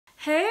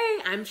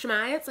I'm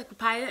Shemaya. It's like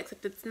papaya,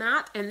 except it's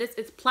not. And this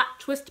is Plot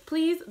Twist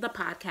Please, the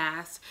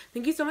podcast.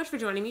 Thank you so much for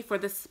joining me for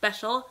this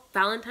special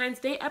Valentine's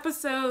Day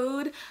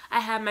episode. I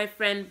have my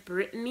friend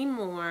Brittany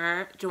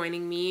Moore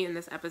joining me in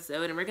this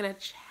episode, and we're going to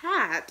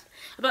chat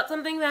about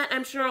something that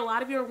I'm sure a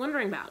lot of you are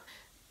wondering about.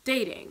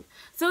 Dating.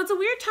 So it's a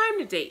weird time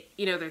to date.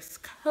 You know, there's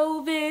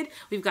COVID.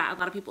 We've got a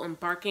lot of people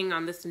embarking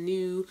on this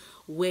new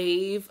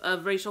wave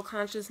of racial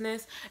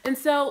consciousness. And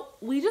so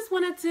we just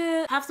wanted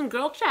to have some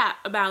girl chat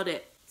about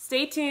it.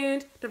 Stay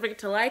tuned. Don't forget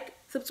to like,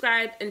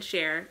 subscribe, and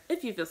share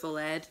if you feel so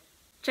led.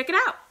 Check it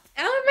out.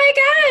 Oh my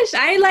gosh.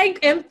 I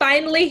am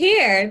finally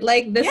here.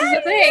 This is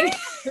a thing.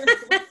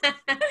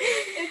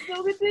 It's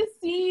so good to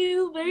see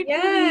you. Very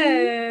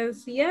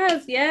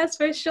Yes,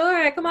 for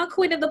sure. Come on,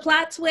 Queen of the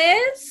Plot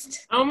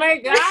Twist. Oh my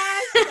gosh.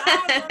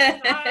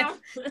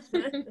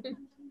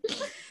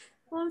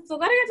 Well, I'm so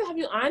glad I got to have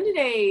you on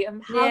today.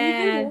 How have you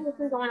been doing? What's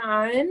been going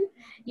on in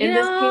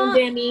this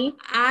pandemic?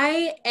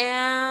 I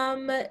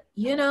am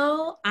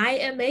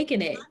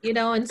making it,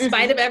 in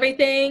spite of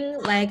everything.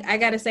 I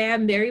gotta say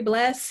I'm very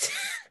blessed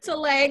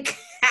to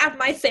have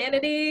my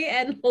sanity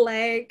and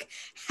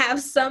have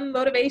some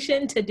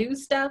motivation to do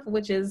stuff,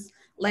 which is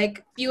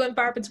few and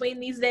far between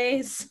these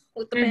days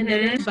with the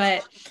pandemic.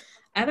 But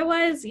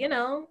otherwise,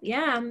 I'm,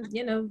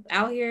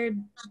 out here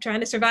trying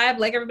to survive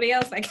like everybody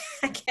else, I guess.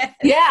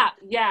 Yeah.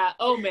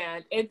 Oh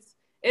man, it's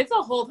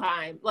a whole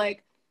time. I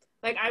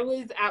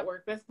was at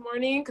work this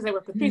morning because I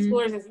work with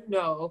preschoolers, as you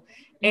know,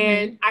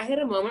 and I had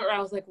a moment where I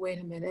was like, wait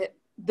a minute,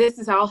 this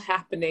is all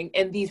happening,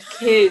 and these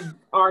kids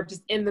are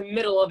just in the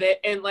middle of it,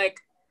 and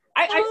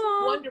I just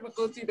wonder what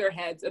goes through their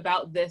heads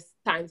about this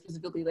time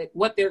specifically,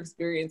 what their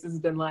experience has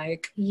been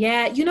like.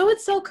 Yeah,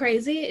 what's so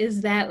crazy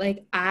is that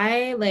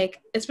I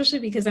especially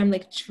because I'm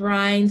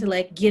trying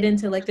to get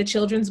into the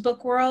children's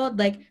book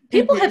world,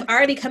 people have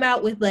already come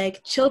out with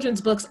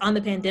children's books on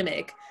the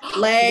pandemic.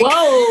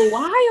 Whoa,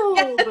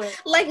 wild.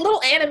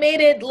 Little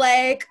animated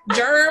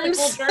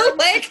germs.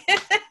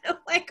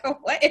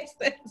 What is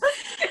this?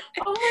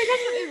 Oh my gosh,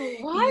 that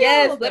is wild.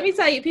 Yes, let me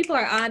tell you, people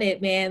are on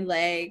it, man.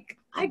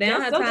 I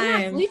don't have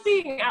time. Not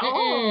sleeping at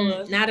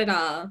all. Not at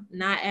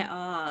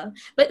all.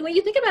 But when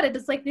you think about it,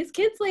 it's these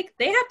kids,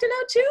 they have to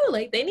know too.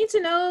 They need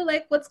to know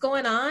what's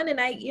going on. And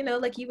you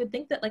would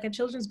think that a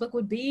children's book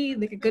would be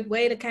a good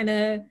way to kind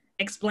of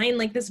explain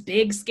this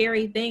big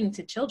scary thing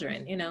to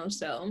children,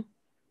 so.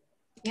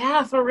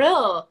 Yeah, for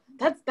real.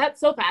 That's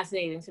so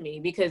fascinating to me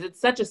because it's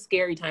such a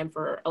scary time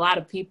for a lot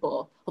of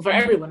people, well, for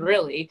everyone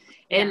really.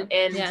 And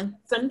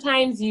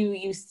sometimes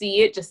you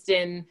see it just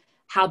in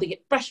how they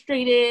get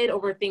frustrated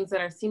over things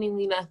that are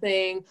seemingly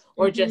nothing,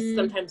 or just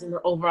sometimes in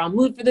their overall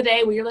mood for the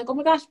day where you're oh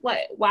my gosh,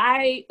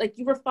 why,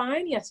 you were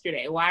fine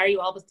yesterday. Why are you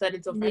all of a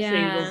sudden so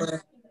frustrated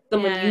over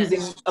someone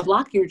using a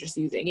block you were just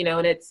using,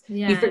 and it's,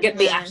 you forget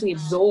they actually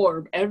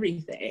absorb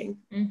everything.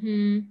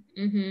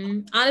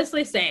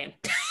 Honestly, same.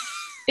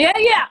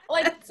 Yeah.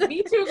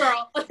 Me too,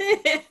 girl.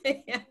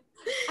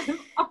 I'm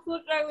also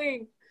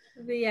struggling.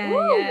 But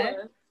yeah.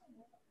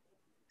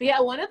 But yeah,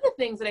 one of the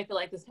things that I feel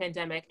this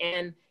pandemic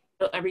and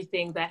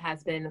everything that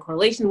has been in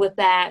correlation with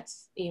that,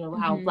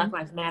 how Black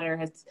Lives Matter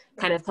has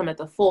kind of come at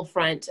the full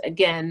front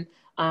again,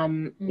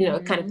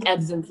 it kind of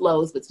ebbs and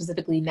flows, but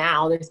specifically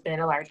now there's been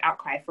a large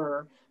outcry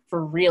for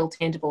real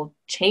tangible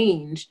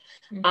change.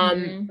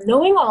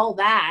 Knowing all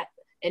that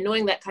and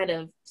knowing that kind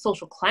of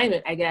social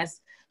climate, I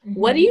guess,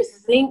 what do you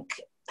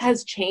think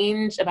has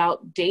changed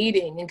about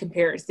dating in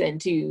comparison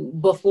to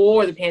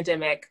before the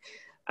pandemic,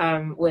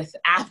 with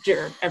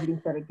after everything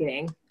started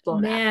getting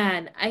blown out?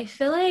 Man, I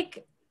feel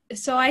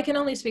so I can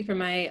only speak from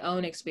my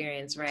own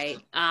experience, right?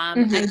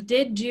 I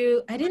didn't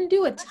do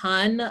a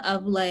ton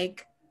of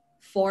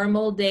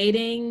formal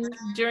dating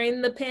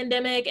during the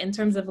pandemic in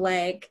terms of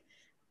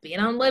being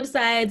on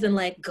websites and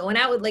going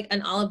out with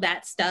and all of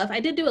that stuff. I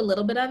did do a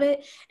little bit of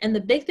it. And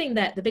the big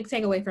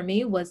takeaway for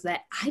me was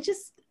that I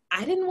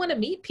didn't want to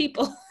meet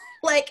people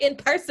in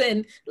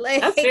person.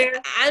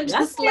 I'm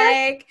just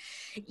I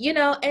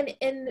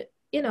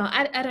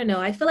don't know.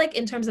 I feel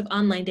in terms of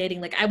online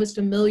dating, I was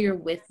familiar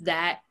with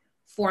that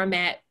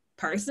format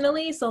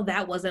personally, so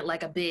that wasn't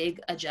a big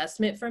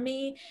adjustment for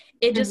me.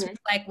 It just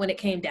when it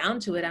came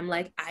down to it, I'm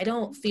I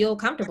don't feel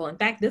comfortable. In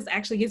fact, this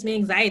actually gives me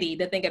anxiety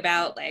to think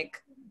about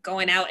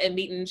going out and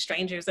meeting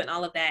strangers and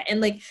all of that. And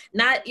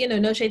not,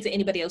 no shade to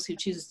anybody else who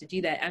chooses to do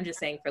that. I'm just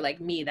saying for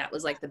me, that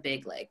was the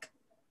big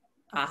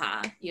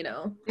aha,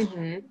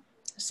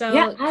 So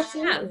yeah,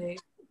 absolutely.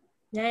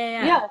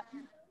 Yeah.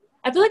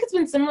 I feel it's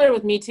been similar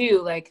with me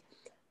too.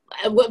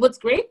 What's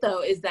great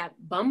though is that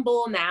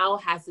Bumble now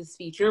has this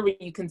feature where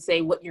you can say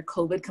what your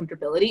COVID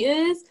comfortability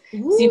is.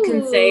 Ooh, so you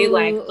can say I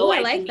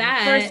like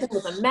that. Person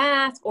with a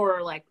mask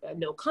or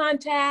no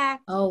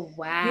contact. Oh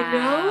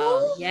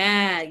wow.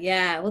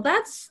 Yeah. Well,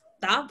 that's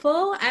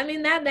thoughtful. I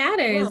mean, that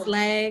matters. So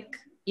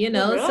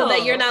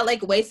that you're not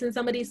like wasting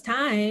somebody's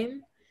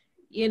time,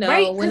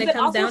 right, when it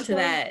comes down to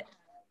that.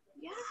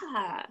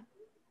 Yeah.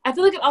 I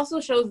feel like it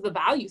also shows the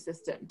value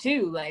system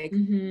too. Like,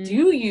 do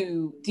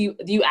you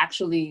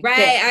actually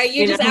right? Are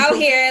you just out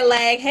here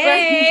like,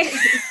 hey,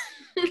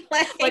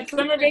 like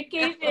summer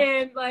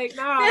vacation, like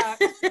nah.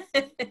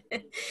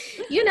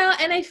 You know,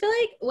 and I feel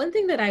like one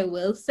thing that I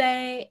will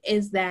say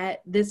is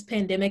that this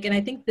pandemic, and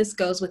I think this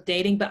goes with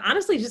dating, but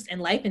honestly, just in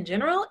life in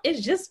general,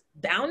 is just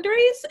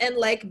boundaries and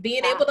like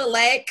being able to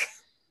like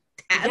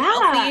have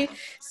healthy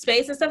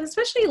space and stuff,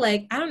 especially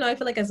like, I don't know, I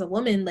feel like as a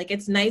woman, like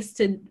it's nice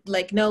to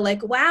like know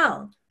like,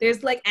 wow,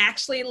 there's like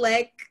actually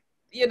like,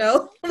 you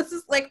know, this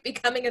is like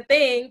becoming a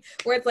thing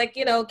where it's like,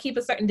 you know, keep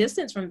a certain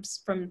distance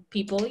from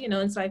people, you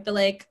know, and so I feel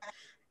like,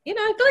 you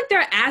know, I feel like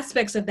there are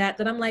aspects of that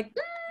I'm like,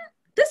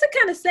 this I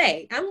kind of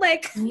say. I'm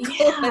like, cool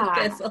with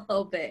this a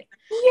little bit.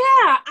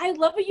 Yeah, I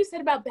love what you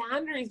said about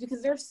boundaries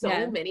because there's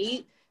so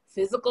many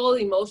physical,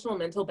 emotional,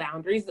 mental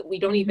boundaries that we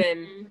don't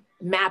even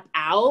map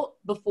out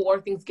before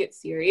things get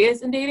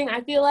serious in dating, I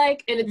feel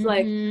like. And it's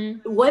like,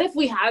 what if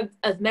we had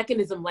a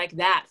mechanism like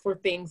that for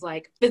things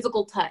like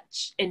physical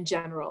touch in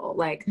general?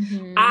 Like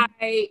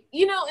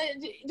you know,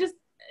 just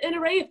an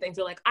array of things.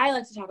 Or like, I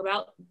like to talk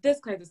about this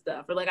kind of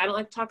stuff, or like, I don't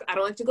like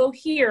to go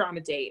here on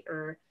a date,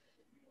 or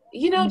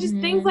you know, just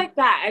things like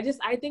that.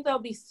 I think that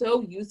would be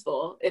so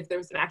useful if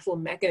there's an actual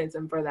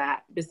mechanism for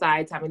that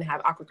besides having to have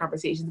awkward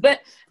conversations.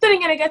 But then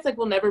again, I guess like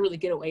we'll never really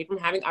get away from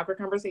having awkward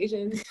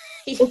conversations.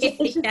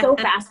 It's just so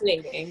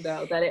fascinating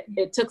though that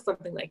it took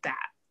something like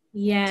that.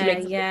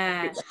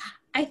 Yeah.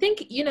 I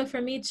think, you know,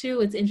 for me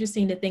too, it's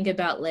interesting to think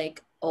about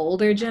like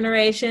older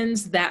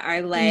generations that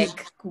are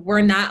like,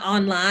 were not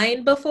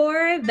online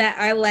before, that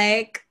are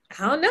like,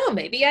 I don't know,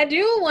 maybe I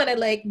do want to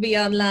like be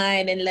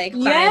online and like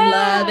find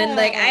love, and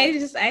like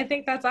I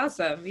think that's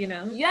awesome, you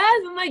know.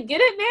 Yes, I'm like,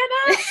 get it,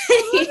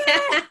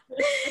 man.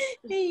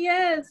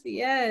 Yes.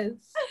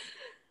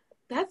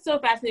 That's so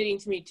fascinating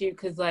to me too,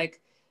 because like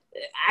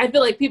I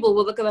feel like people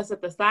will look at us with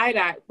the side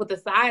eye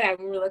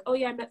when we're like, oh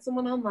yeah, I met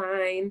someone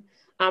online,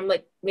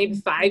 like maybe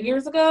 5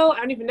 years ago, I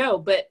don't even know,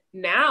 but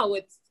now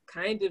it's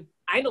kind of,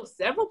 I know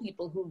several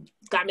people who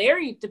got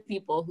married to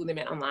people who they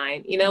met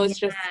online. You know, it's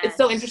just, it's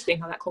so interesting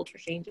how that culture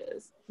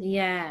changes.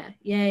 Yeah.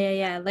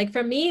 Like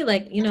for me,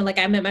 like, you know, like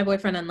I met my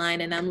boyfriend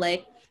online and I'm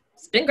like,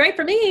 it's been great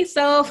for me.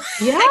 So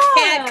I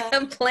can't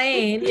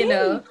complain, you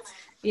know?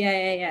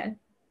 Yeah.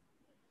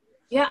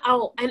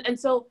 Oh, and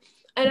so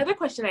another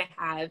question I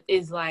have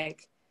is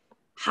like,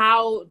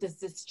 how does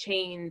this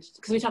change?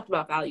 Because we talked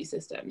about value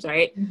systems,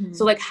 right?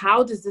 So like,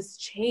 how does this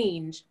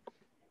change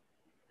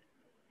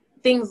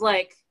things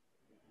like,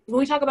 when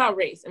we talk about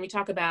race and we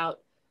talk about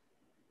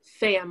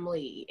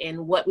family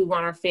and what we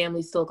want our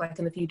families to look like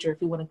in the future,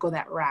 if we want to go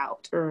that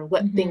route, or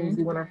what things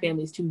we want our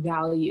families to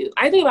value,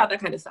 I think about that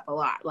kind of stuff a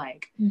lot.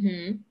 Like,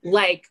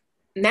 like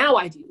now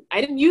I do.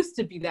 I didn't used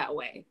to be that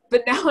way,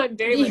 but now I'm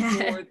very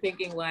much more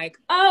thinking like,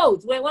 oh,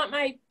 do I want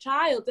my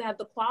child to have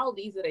the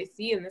qualities that I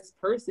see in this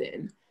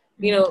person?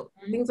 You know,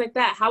 things like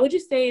that. How would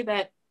you say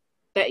that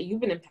you've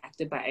been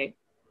impacted by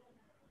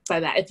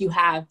that, if you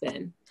have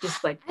been?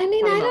 Just like, I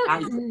mean,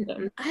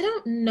 I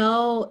don't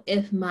know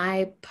if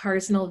my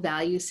personal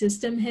value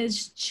system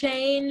has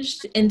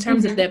changed in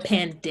terms of the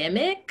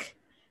pandemic,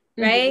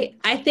 right?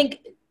 I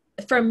think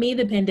for me,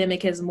 the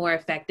pandemic has more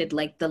affected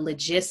like the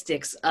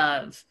logistics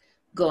of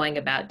going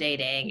about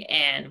dating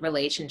and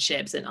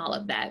relationships and all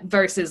of that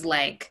versus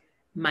like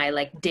my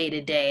like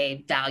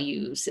day-to-day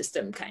value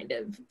system kind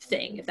of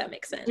thing, if that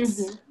makes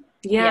sense.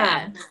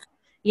 Yeah,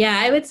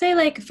 I would say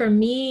like for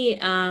me,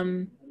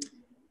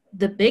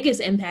 the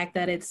biggest impact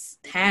that it's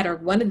had, or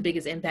one of the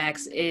biggest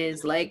impacts,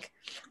 is like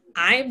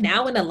I'm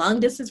now in a long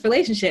distance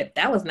relationship.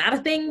 That was not a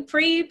thing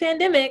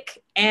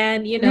pre-pandemic.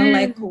 And, you know,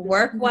 like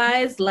work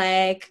wise,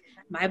 like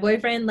my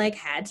boyfriend like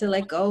had to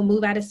like go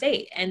move out of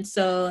state. And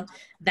so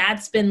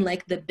that's been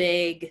like the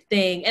big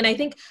thing. And I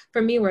think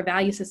for me, where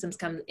value systems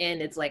come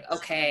in, it's like,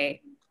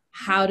 okay,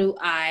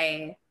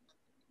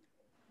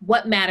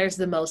 what matters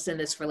the most in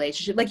this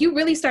relationship? Like you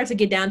really start to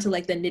get down to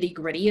like the nitty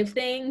gritty of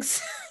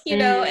things, you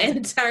know,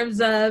 in terms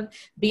of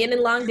being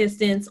in long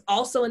distance,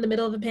 also in the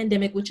middle of a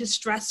pandemic, which is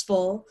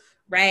stressful,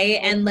 right?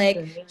 And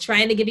like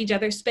trying to give each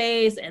other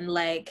space and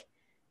like,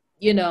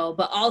 you know,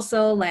 but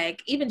also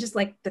like even just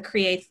like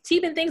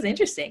keeping things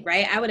interesting,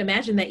 right? I would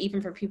imagine that even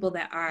for people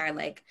that are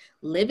like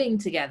living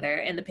together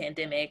in the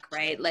pandemic,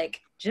 right? Like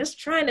just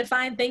trying to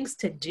find things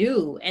to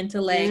do and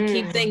to like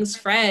keep things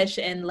fresh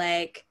and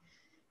like,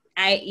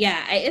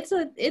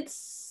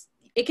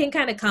 it can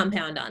kind of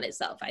compound on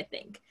itself, I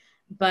think.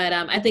 But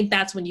I think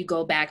that's when you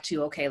go back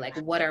to, okay, like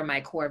what are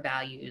my core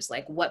values?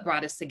 Like what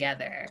brought us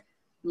together?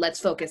 Let's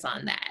focus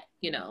on that,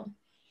 you know?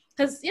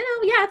 Because, you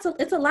know,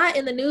 it's a lot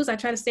in the news. I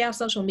try to stay off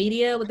social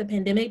media with the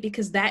pandemic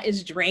because that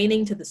is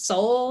draining to the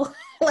soul.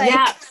 Like,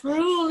 yeah,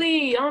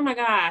 truly. Oh my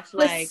gosh.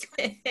 Like,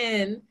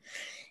 listen.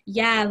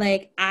 Yeah,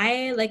 like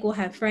I like will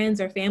have friends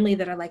or family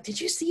that are like,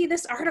 did you see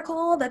this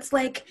article that's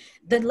like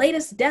the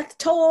latest death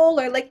toll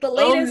or like the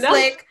latest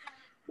like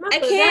I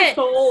can't,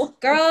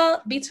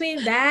 girl,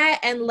 between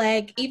that and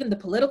like even the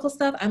political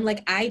stuff, I'm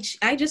like, I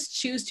just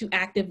choose to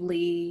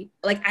actively,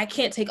 like, I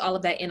can't take all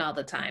of that in all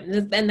the time.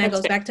 And that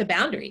goes back to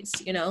boundaries,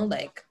 you know,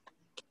 like.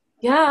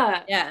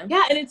 Yeah. Yeah.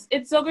 Yeah. And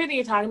it's so great that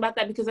you're talking about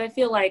that, because I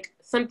feel like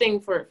something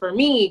for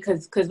me,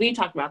 because we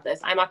talked about this,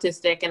 I'm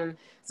autistic, and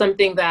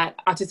something that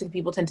autistic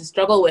people tend to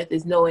struggle with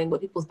is knowing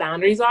what people's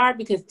boundaries are,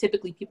 because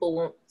typically people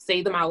won't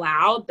say them out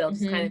loud. They'll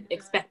just kind of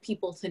expect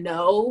people to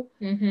know,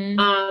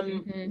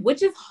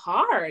 which is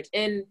hard.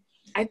 And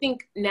I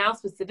think now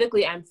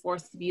specifically I'm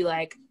forced to be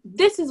like,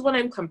 this is what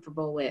I'm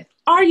comfortable with.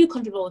 Are you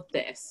comfortable with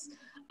this?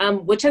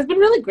 Which has been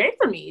really great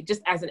for me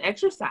just as an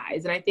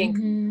exercise. And I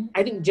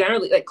think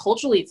generally, like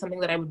culturally, it's something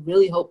that I would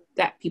really hope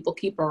that people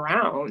keep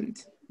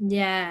around.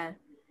 Yeah.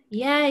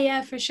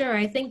 Yeah, for sure.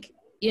 I think,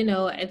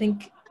 I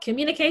think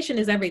communication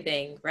is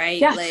everything, right?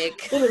 Yes,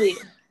 like literally.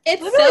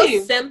 it's Literally.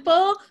 so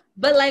simple,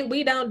 but like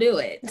we don't do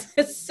it.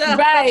 So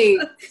Right.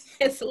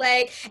 it's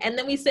like, and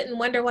then we sit and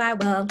wonder why,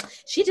 well,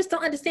 she just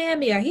don't understand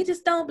me, or he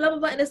just don't blah, blah,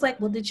 blah. And it's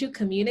like, well, did you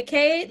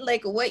communicate?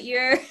 Like what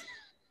you're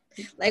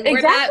like,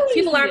 we're not,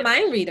 people aren't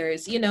mind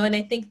readers, and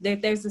I think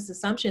that there's this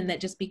assumption that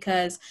just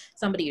because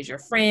somebody is your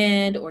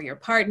friend or your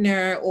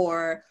partner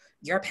or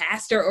your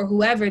pastor or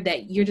whoever, that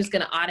they're just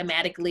going to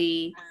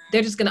automatically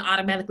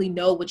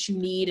know what you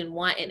need and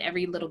want in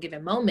every little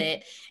given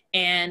moment.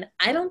 And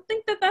I don't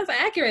think that that's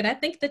accurate. I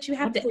think that you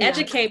have to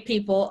educate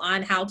people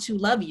on how to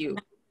love you.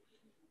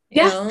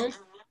 Yes,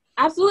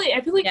 absolutely.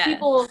 I feel like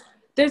people,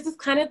 there's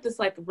this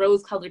like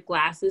rose-colored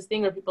glasses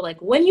thing where people are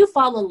like, when you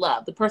fall in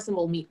love, the person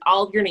will meet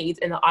all of your needs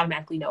and they'll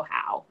automatically know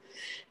how.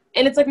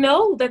 And it's like,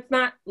 no, that's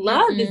not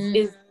love.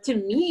 Is to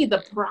me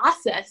the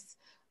process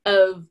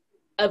of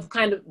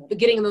kind of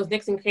getting in those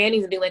nooks and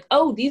crannies and being like,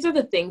 oh, these are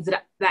the things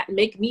that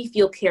make me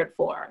feel cared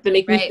for, that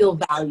make me feel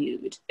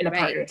valued in a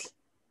partner.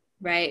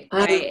 Right.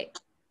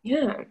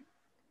 Yeah.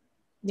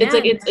 It's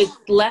like, it's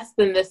less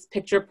than this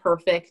picture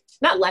perfect,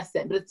 not less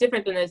than, but it's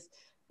different than this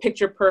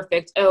picture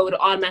perfect. Oh, it'll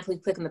automatically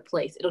click into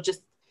place. It'll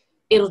just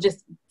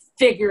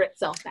figure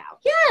itself out.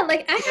 Yeah.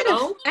 Like I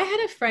had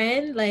a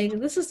friend, like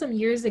this was some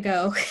years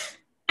ago.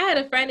 I had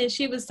a friend and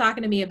she was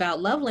talking to me about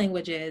love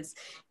languages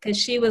because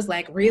she was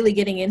like really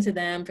getting into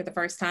them for the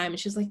first time. And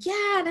she was like,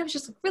 yeah, and I was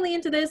just really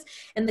into this.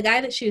 And the guy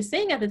that she was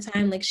seeing at the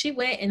time, like she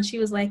went and she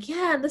was like,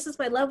 yeah, this is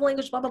my love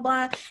language, blah, blah,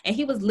 blah. And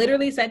he was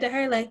literally said to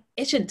her, like,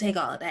 it shouldn't take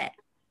all of that.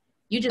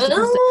 You just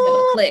supposed to have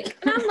a click.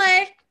 And I'm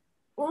like,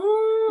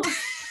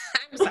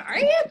 I'm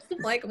sorry.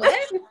 Like,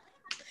 what?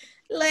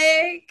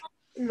 Like,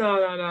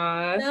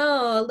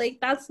 no, like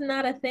that's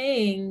not a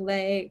thing.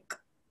 Like,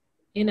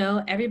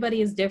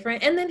 everybody is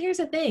different. And then here's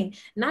the thing,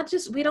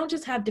 we don't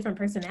just have different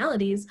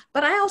personalities,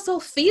 but I also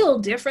feel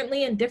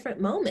differently in different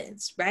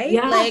moments, right?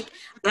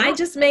 I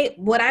just made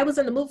what I was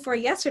in the mood for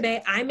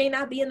yesterday, I may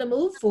not be in the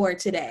mood for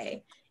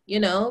today,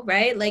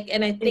 right? Like,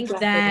 and I think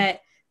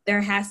that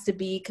there has to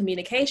be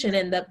communication,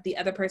 and the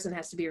other person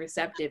has to be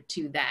receptive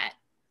to that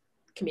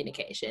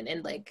communication,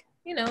 and like,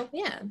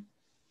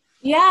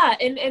 Yeah,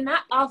 and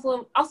not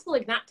also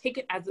like not take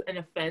it as an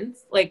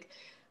offense. Like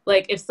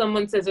if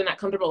someone says they're not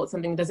comfortable with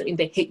something, doesn't mean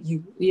they hate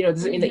you.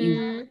 Doesn't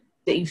mean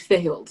that you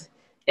failed.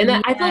 And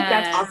that, I feel like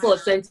that's also a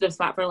sensitive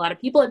spot for a lot of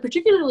people, and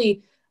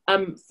particularly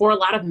for a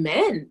lot of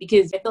men,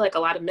 because I feel like a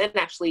lot of men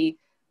actually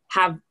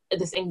have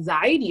this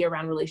anxiety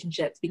around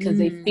relationships because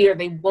they fear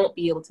they won't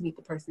be able to meet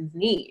the person's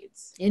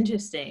needs.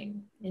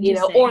 Interesting.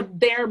 Or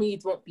their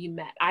needs won't be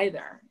met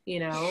either,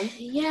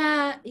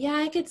 Yeah,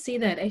 I could see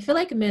that. I feel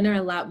like men are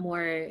a lot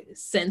more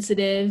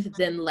sensitive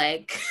than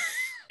like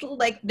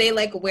they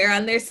like wear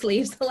on their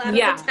sleeves a lot of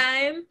the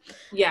time.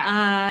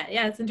 Yeah,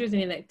 it's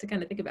interesting to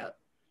kind of think about.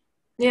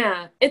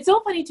 Yeah, it's so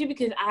funny too,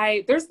 because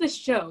there's this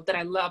show that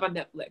I love on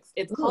Netflix.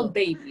 It's called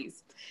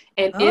Babies,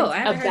 and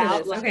it's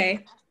about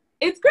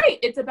it's great.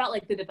 It's about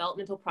like the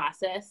developmental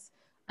process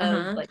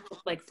of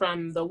like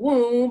from the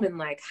womb, and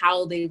like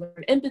how they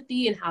learn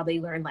empathy and how they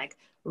learn like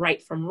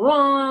right from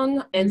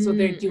wrong. And so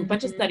they do a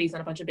bunch of studies on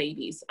a bunch of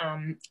babies.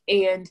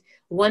 And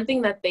one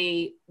thing that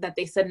they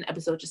said in an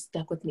episode just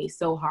stuck with me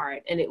so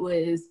hard, and it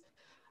was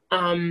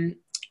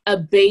a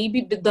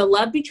baby, the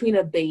love between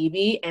a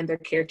baby and their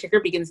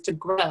caretaker begins to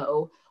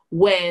grow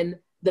when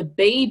the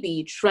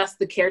baby trusts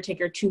the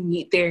caretaker to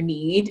meet their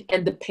need,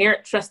 and the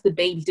parent trusts the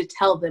baby to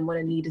tell them when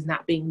a need is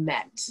not being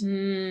met.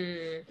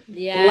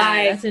 Yeah,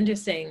 that's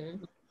interesting.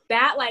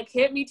 That like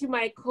hit me to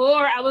my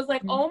core. I was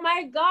like, oh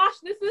my gosh,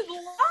 this is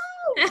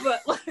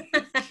love.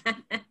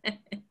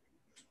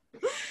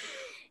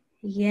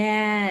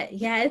 Yeah,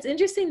 it's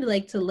interesting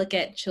to look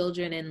at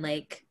children and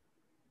like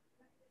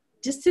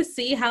just to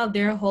see how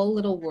their whole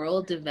little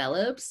world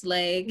develops,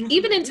 like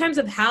even in terms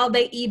of how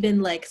they even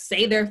like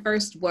say their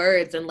first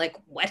words and like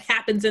what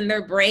happens in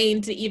their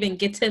brain to even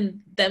get to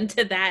them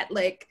to that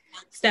like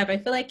step. I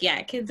feel like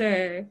kids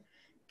are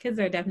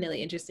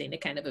definitely interesting to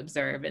kind of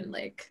observe and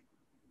like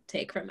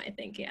take from, I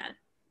think.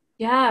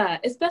 Yeah,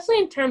 especially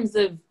in terms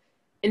of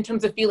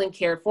feeling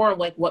cared for, and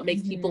like what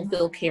makes people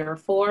feel cared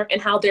for,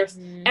 and how there's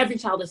every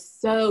child is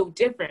so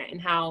different,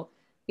 and how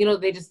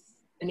they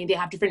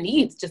have different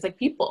needs just like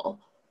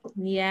people.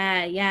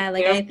 Yeah.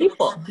 Like I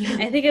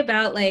think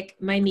about like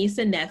my niece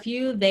and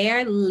nephew, they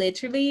are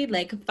literally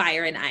like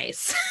fire and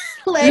ice.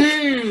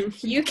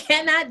 Like you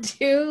cannot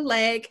do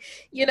like,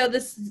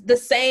 the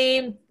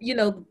same,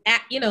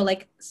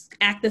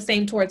 act the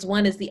same towards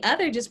one as the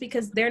other, just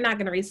because they're not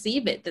going to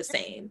receive it the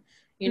same.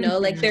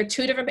 Like they're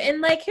two different,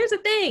 and like, here's the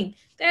thing,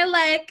 they're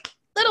like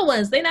little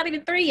ones, they're not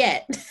even 3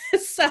 yet.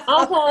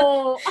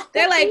 So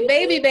they're like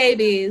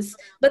babies,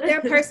 but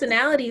their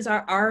personalities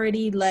are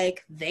already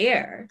like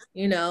there,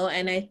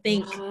 and I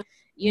think,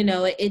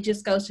 it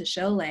just goes to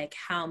show like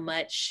how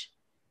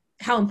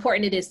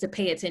important it is to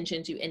pay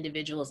attention to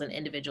individuals and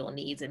individual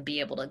needs and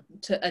be able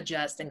to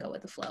adjust and go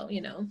with the flow,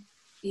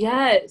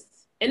 Yes.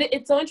 And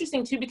it's so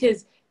interesting too,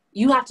 because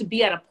you have to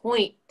be at a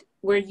point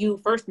where you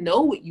first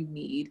know what you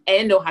need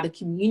and know how to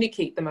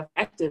communicate them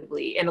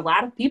effectively. And a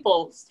lot of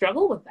people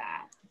struggle with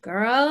that.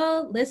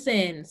 Girl,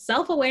 listen,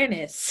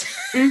 self-awareness.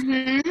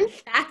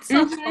 That's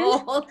a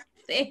whole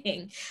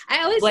thing.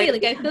 I always say,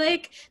 like, I feel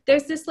like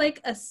there's this like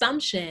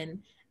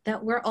assumption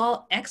that we're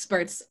all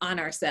experts on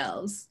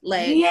ourselves.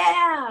 Like,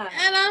 yeah.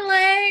 And I'm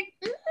like,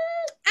 I don't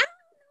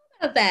know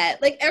about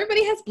that. Like,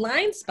 everybody has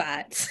blind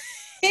spots.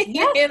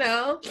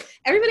 Yes.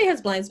 Everybody has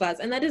blind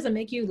spots, and that doesn't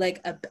make you like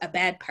a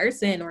bad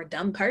person or a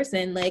dumb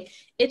person. Like,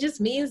 it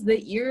just means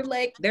that you're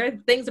like, there are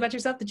things about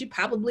yourself that you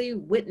probably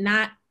would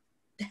not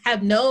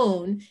have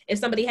known if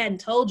somebody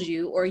hadn't told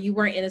you, or you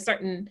weren't in a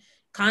certain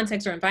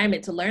context or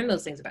environment to learn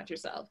those things about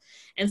yourself.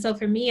 And so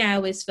for me, I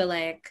always feel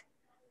like,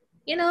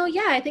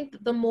 I think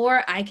the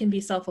more I can be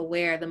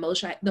self-aware,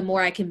 the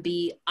more I can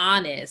be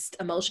honest,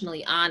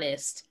 emotionally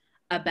honest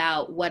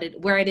about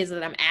where it is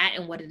that I'm at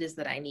and what it is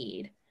that I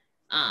need.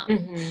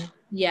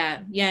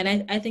 Yeah.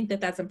 And I think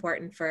that that's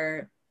important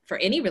for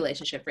any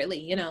relationship,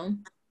 really,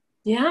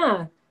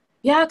 Yeah.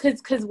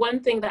 Because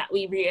one thing that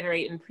we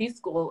reiterate in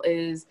preschool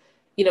is,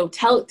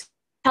 tell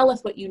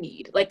us what you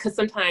need. Like, because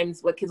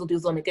sometimes what kids will do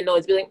is they'll make a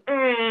noise, be like,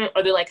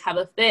 or they like have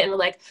a fit, and they're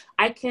like,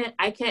 I can't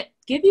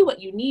give you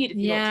what you need if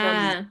you don't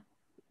tell me.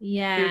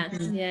 Yeah.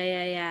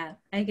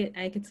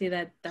 I could see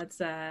that.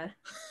 That's a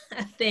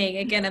thing.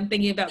 Again, I'm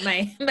thinking about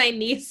my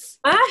niece.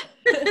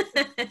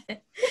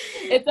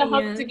 It's a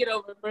hump to get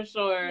over for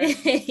sure.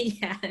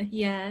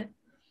 Yeah.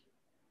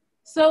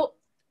 So,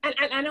 and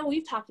I know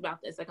we've talked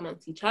about this like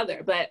amongst each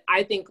other, but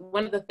I think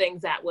one of the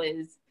things that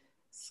was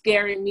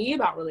scaring me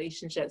about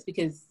relationships,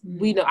 because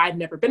we know I've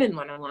never been in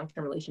one, a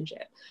long-term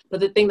relationship, but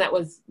the thing that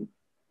was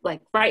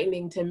like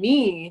frightening to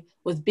me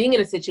was being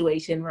in a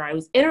situation where I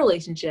was in a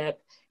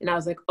relationship and I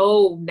was like,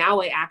 oh,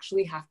 now I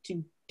actually have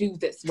to do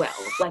this well.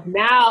 Like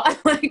now,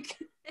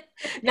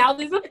 now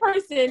there's a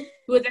person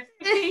who has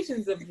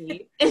expectations of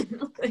me.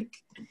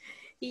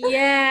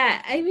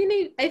 Yeah, I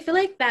mean, I feel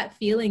like that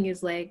feeling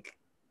is like,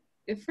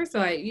 first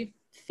of all, you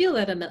feel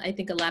that in, I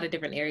think, a lot of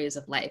different areas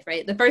of life,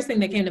 right? The first thing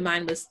that came to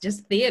mind was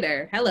just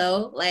theater.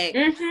 Hello, like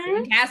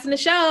you're casting a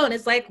show and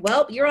it's like,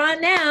 well, you're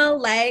on now.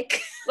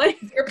 Like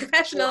you're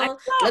professional.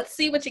 Let's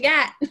see what you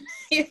got.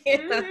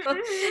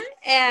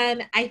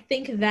 And I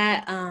think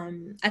that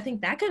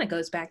kind of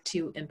goes back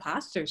to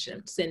imposter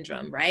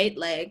syndrome, right?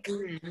 Like,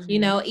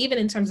 even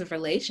in terms of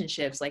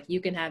relationships, like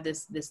you can have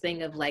this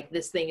thing of like,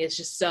 this thing is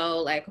just so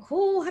like,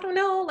 oh, I don't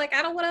know, like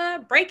I don't want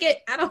to break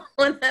it. I don't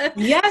want to.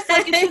 Yes,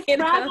 like it's a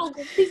fragile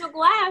piece of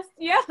glass.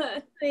 Yeah.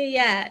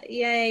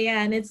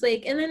 And it's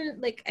like, and then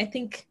like, I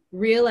think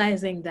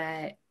realizing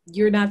that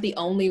you're not the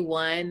only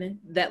one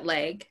that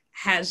like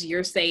has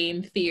your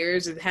same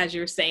fears or has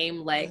your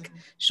same like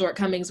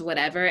shortcomings,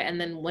 whatever. And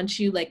then once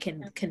you like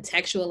can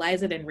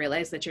contextualize it and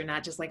realize that you're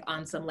not just like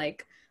on some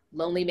like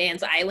lonely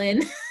man's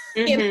island,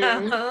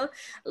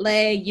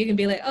 like you can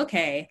be like,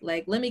 okay,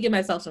 like let me give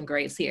myself some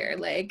grace here.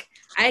 Like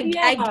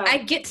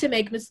I get to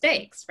make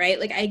mistakes, right?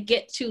 Like I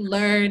get to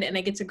learn and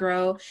I get to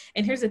grow.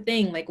 And here's the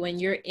thing, like when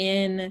you're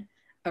in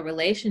a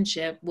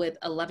relationship with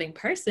a loving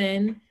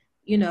person,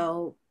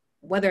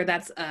 whether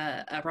that's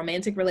a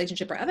romantic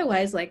relationship or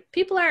otherwise, like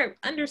people are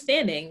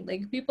understanding.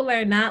 Like people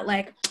are not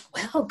like,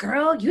 well,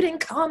 girl, you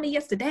didn't call me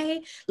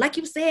yesterday, like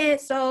you said.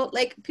 So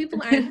like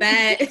people aren't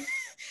that.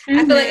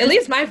 I feel like at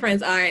least my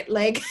friends aren't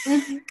like,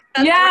 and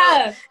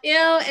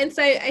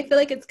so I feel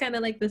like it's kind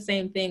of like the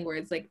same thing where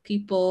it's like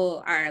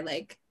people are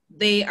like,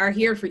 they are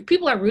here for you.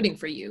 People are rooting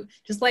for you,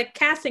 just like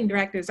casting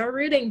directors are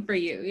rooting for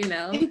you,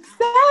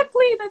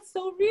 Exactly. That's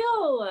so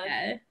real.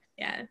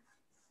 Yeah.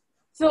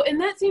 So in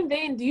that same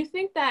vein, do you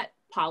think that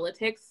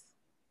politics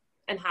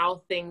and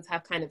how things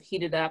have kind of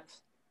heated up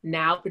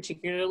now,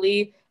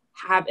 particularly,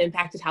 have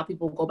impacted how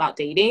people go about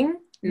dating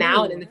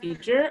now and in the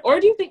future? Or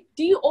do you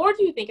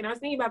think, and I was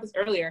thinking about this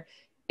earlier,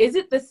 is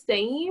it the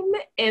same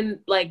and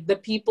like the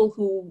people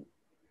who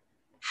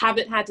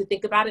haven't had to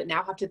think about it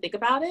now have to think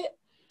about it?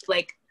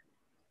 Like,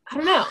 I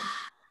don't know.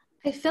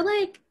 I feel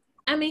like,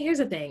 I mean, here's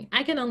the thing.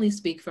 I can only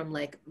speak from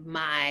like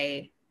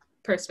my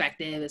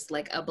perspective as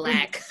like a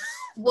Black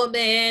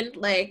woman,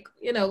 like,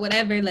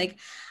 whatever. Like,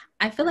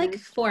 I feel like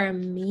for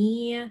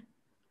me,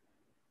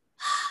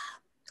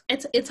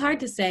 it's hard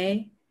to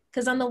say,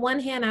 because on the one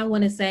hand, I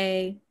want to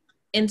say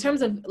in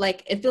terms of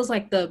like, it feels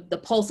like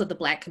the pulse of the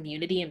Black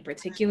community in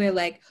particular,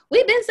 like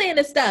we've been saying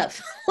this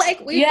stuff,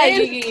 like we've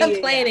been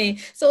complaining.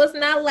 So it's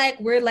not like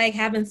we're like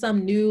having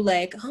some new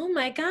like, oh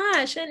my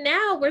gosh, and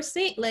now we're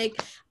seeing like,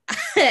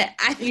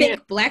 I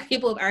think Black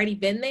people have already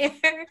been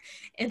there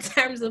in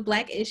terms of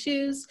Black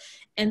issues.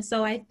 And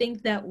so I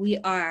think that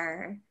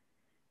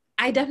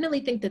I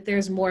definitely think that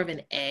there's more of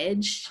an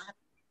edge,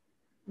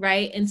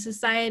 right, in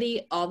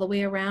society all the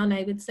way around,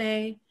 I would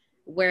say,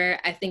 where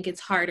I think it's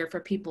harder for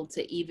people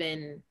to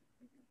even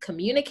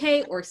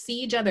communicate or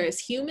see each other as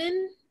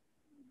human.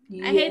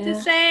 I hate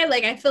to say,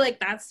 like, I feel like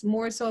that's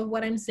more so of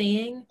what I'm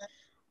seeing.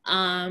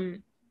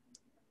 But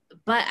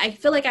I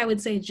feel like I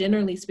would say,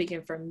 generally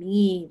speaking, for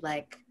me,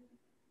 like,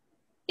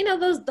 you know,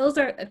 those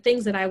are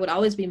things that I would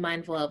always be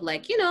mindful of.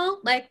 Like, you know,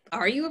 like,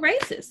 are you a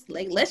racist?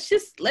 Like, let's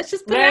just put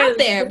it out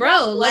there,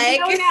 bro. Like,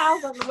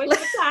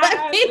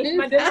 my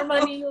dinner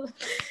money.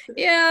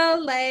 Yeah,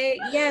 like,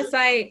 yes,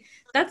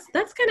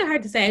 that's kind of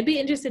hard to say. I'd be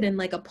interested in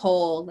like a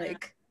poll,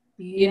 like,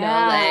 you know,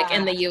 like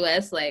in the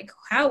US, like,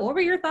 what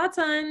were your thoughts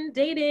on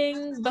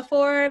dating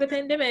before the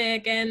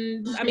pandemic?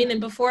 And I mean,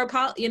 and before,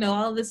 you know,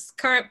 all this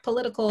current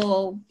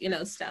political, you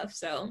know, stuff.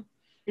 So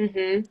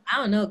I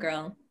don't know,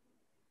 girl.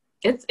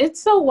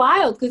 It's so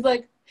wild because,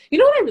 like, you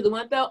know what I really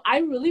want though? I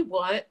really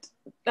want,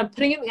 I'm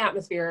putting it in the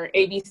atmosphere,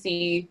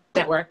 ABC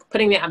network,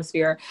 putting the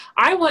atmosphere.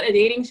 I want a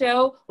dating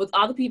show with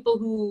all the people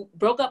who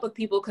broke up with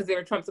people because they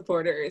were Trump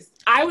supporters.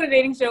 I want a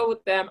dating show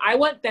with them. I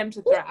want them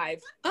to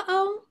thrive.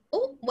 Oh,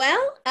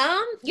 well,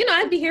 you know,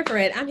 I'd be here for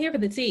it. I'm here for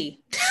the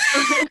tea.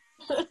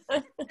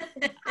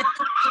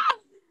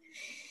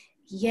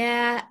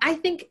 Yeah, I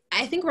think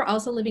we're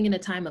also living in a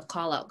time of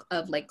call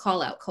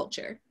out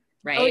culture.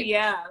 Right. Oh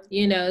yeah.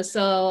 You know,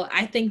 so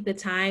I think the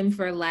time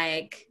for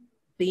like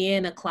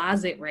being a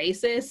closet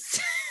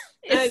racist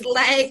is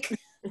like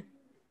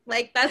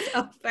that's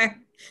over.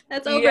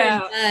 That's over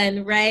and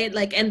done, right?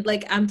 Like, and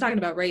like I'm talking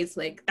about race,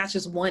 like that's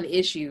just one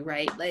issue,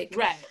 right? Like,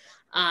 right.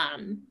 I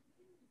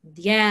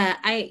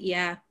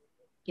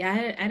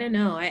don't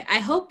know. I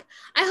hope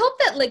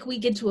that like we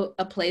get to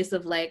a place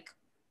of like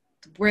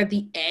where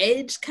the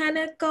edge kind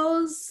of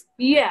goes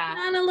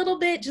on a little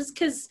bit, just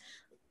because,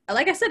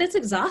 like I said, it's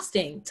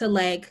exhausting to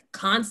like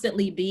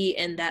constantly be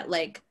in that,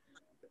 like,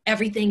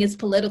 everything is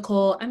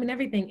political. I mean,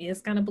 everything is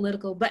kind of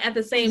political, but at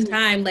the same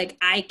time, like,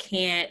 I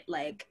can't,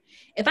 like,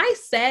 if I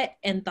sat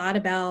and thought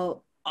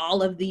about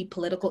all of the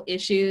political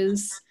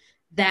issues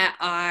that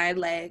are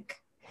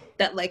like,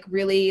 that like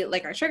really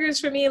like are triggers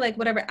for me, like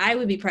whatever, I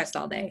would be pressed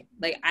all day.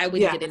 Like I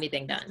wouldn't get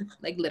anything done,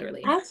 like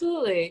literally.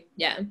 Absolutely.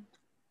 Yeah.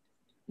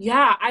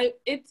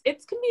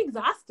 It's can be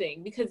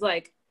exhausting because,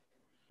 like,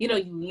 you know,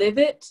 you live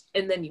it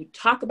and then you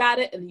talk about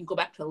it and then you go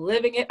back to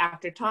living it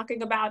after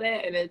talking about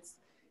it. And it's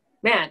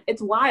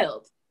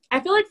wild. I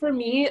feel like for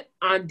me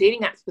on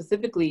dating apps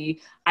specifically,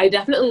 I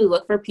definitely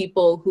look for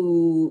people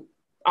who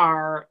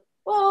are,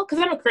 well, because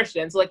I'm a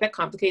Christian, so like that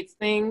complicates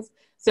things.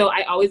 So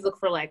I always look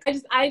for like,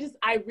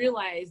 I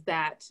realize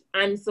that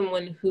I'm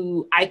someone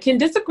who I can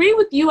disagree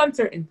with you on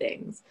certain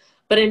things,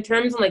 but in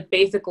terms of like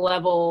basic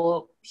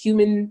level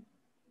humanity,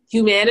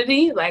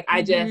 like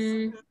I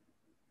just,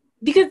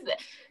 because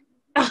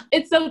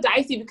it's so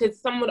dicey, because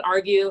some would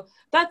argue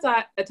that's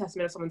not a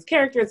testament of someone's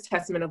character, it's a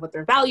testament of what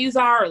their values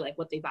are, or like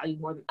what they value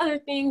more than other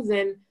things.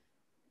 And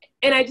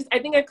I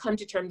think I've come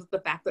to terms with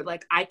the fact that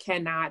like I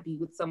cannot be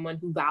with someone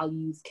who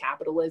values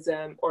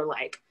capitalism or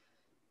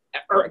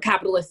a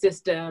capitalist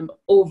system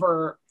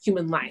over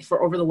human life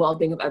or over the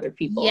well-being of other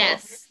people.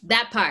 Yes,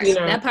 that part, you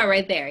know? That part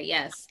right there.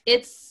 Yes,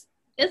 it's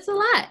a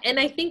lot. And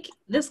I think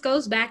this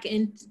goes back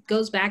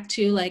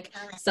to like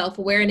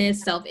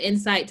self-awareness,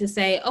 self-insight, to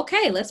say,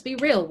 okay, let's be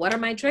real. What are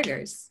my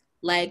triggers?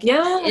 Like,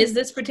 is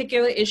this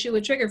particular issue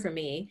a trigger for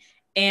me?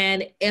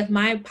 And if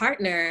my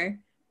partner,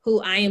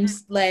 who I am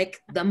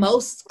like the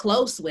most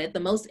close with, the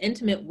most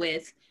intimate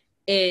with,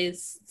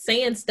 is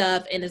saying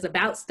stuff and is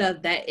about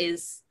stuff that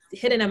is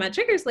hitting on my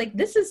triggers, like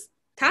this is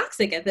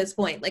toxic at this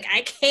point. Like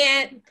I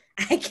can't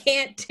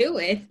do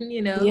it,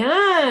 you know?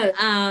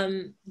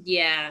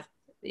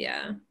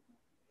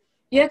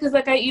 Because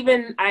like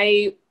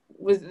I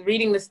was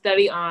reading the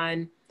study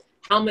on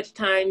how much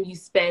time you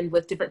spend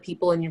with different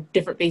people in your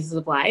different phases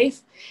of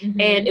life.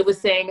 And it was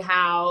saying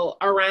how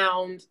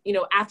around, you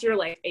know, after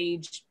like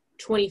age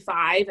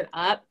 25 and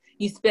up,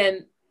 you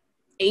spend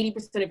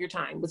 80% of your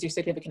time with your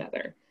significant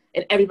other,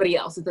 and everybody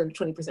else is in the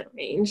 20%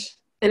 range.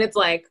 And it's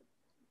like,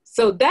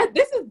 so that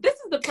this is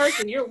the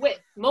person you're with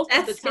most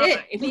of the time.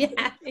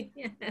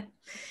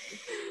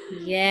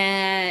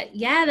 Yeah,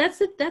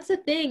 that's a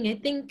thing. I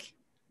think,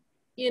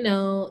 you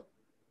know,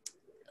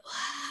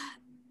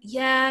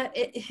 I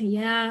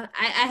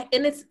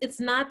and it's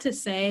not to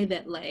say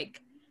that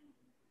like,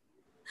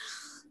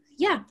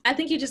 I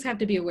think you just have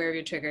to be aware of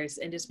your triggers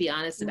and just be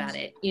honest about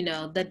it. You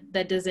know,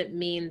 that doesn't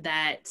mean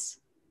that,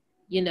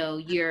 you know,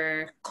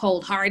 you're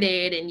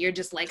cold-hearted and you're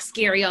just like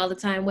scary all the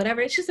time,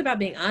 whatever. It's just about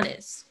being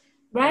honest.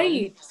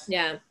 Right.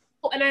 Yeah.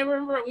 And I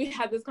remember we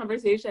had this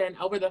conversation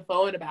over the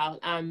phone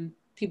about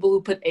people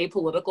who put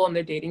apolitical in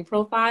their dating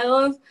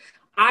profiles.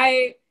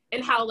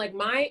 and how like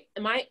my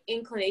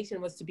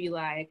inclination was to be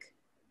like,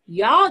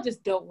 y'all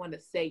just don't want to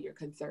say you're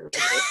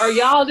conservative, or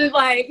y'all just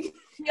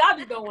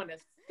don't want to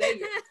say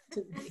it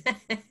to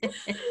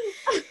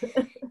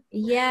me.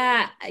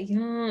 Yeah. I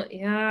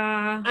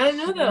don't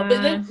know though,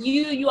 but then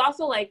you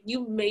also like,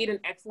 you made an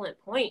excellent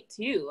point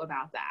too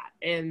about that.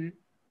 And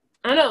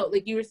I don't know,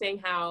 like you were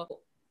saying how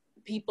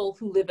people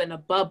who live in a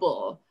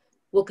bubble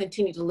will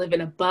continue to live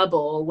in a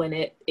bubble when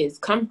it is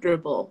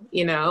comfortable,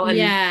 you know? And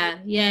yeah.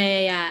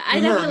 I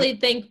definitely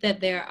think that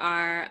there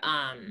are,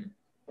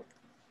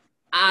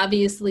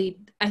 obviously,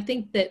 I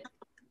think that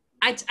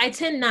I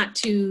tend not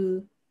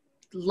to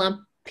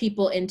lump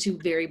people into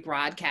very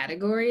broad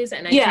categories,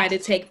 and I try to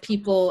take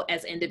people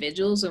as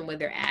individuals and where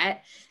they're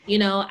at. You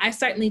know, I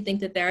certainly think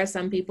that there are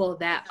some people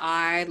that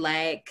are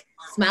like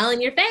smile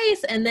in your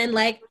face and then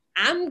like,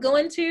 I'm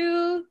going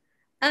to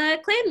a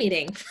clan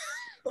meeting.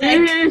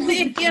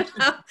 Like, you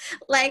know,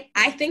 like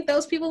I think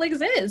those people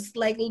exist.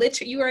 Like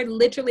you are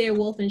literally a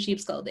wolf in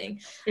sheep's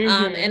clothing.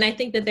 And I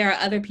think that there are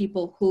other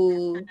people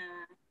who,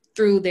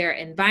 through their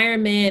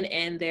environment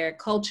and their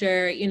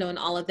culture, you know, and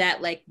all of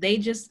that, like they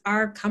just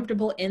are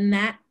comfortable in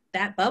that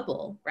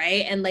bubble,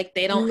 right? And like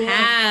they don't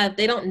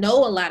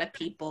know a lot of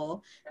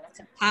people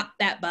to pop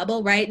that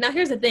bubble, right? Now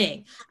here's the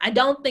thing, I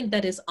don't think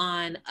that it's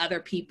on other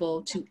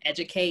people to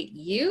educate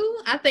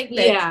you. I think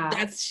that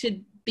that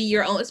should be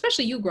your own,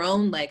 especially you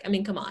grown, like, I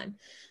mean, come on.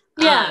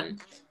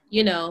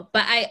 You know,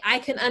 but I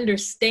can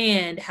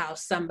understand how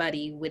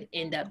somebody would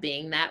end up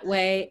being that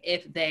way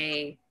if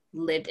they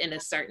lived in a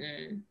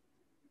certain,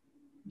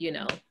 you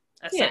know,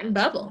 a certain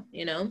bubble,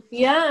 you know?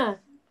 Yeah,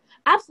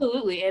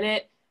 absolutely. And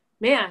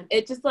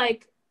it just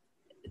like,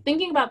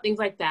 thinking about things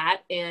like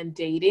that and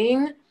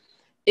dating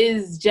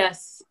is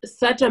just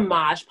such a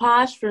mosh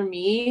posh for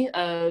me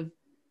of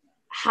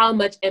how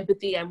much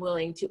empathy I'm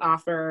willing to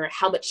offer,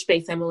 how much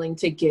space I'm willing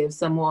to give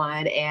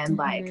someone, and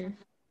like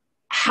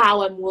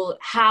how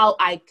much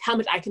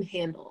I can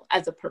handle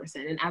as a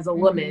person and as a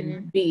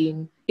woman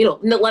being, you know,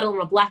 let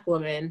alone a Black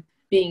woman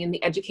being in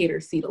the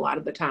educator seat a lot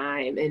of the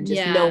time, and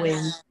just knowing,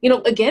 you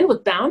know, again,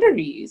 with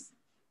boundaries,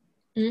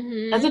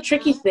 that's a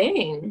tricky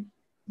thing.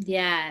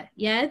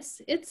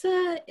 It's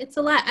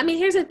a lot. I mean,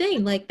 here's the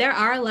thing, like there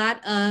are a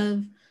lot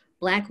of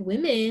Black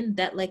women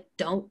that like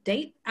don't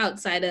date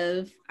outside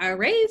of our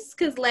race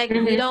because like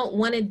we don't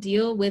want to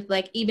deal with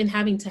like even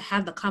having to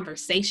have the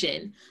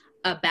conversation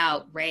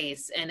about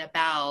race and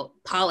about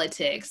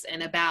politics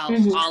and about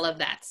all of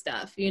that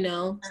stuff, you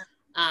know?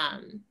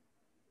 I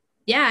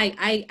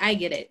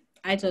get it.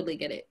 I totally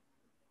get it.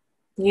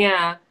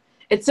 Yeah.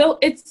 It's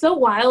so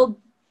wild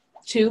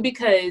too,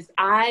 because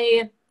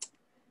I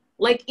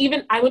went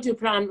to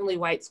predominantly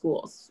white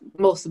schools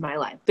most of my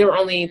life. There were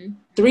only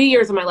 3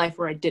 years of my life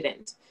where I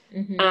didn't.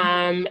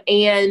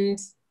 And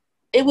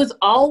it was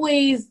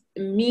always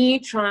me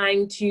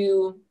trying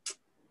to,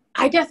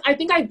 I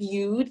think I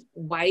viewed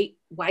white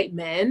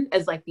men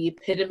as like the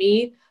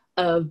epitome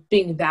of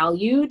being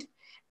valued.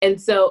 And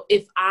so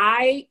if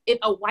a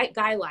white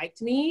guy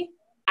liked me,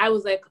 I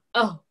was like,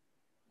 oh,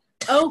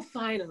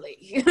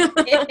 finally.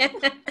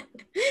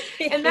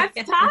 And that's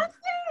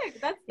toxic.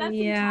 That's some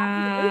toxic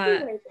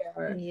energy right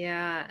there.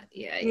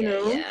 You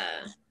know?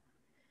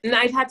 And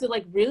I've had to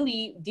like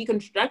really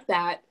deconstruct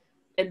that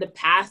in the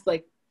past,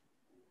 like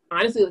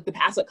honestly, like the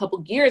past like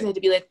couple years. I had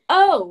to be like,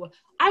 oh,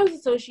 I was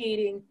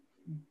associating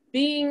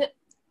being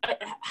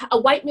a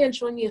white man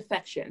showing me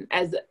affection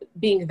as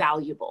being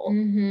valuable,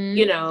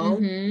 you know,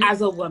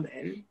 as a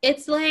woman.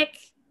 It's like,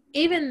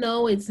 even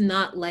though it's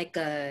not like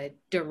a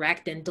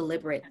direct and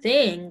deliberate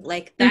thing,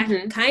 like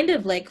that kind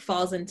of like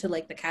falls into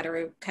like the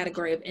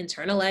category of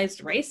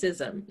internalized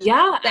racism.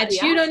 That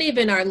you don't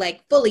even are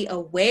like fully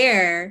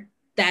aware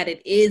that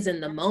it is in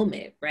the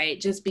moment, right?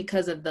 Just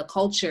because of the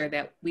culture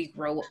that we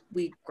grow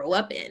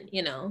up in,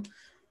 you know?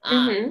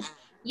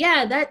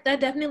 That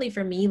definitely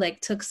for me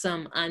like took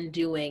some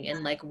undoing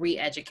and like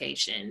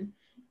re-education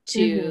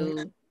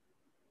to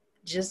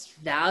just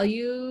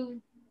value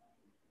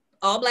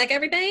all Black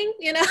everything,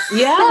 you know?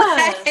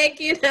 Like,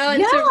 you know,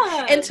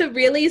 and to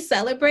really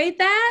celebrate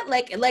that,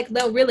 like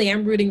no, really,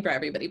 I'm rooting for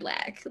everybody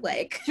Black,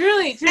 like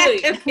truly.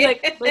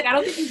 like I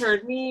don't think you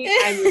heard me.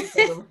 I'm rooting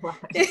for everyone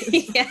Black.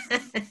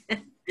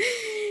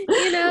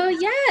 You know,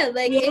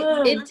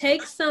 it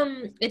takes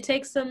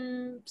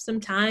some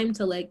time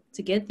to like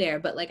to get there,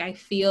 but like I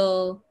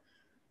feel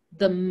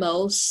the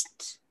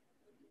most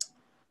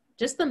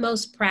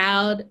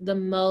proud, the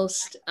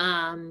most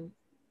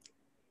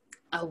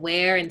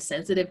aware and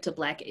sensitive to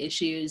Black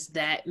issues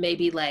that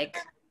maybe like,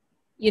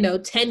 you know,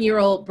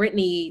 10-year-old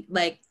Brittany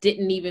like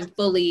didn't even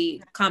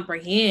fully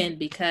comprehend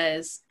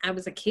because I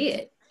was a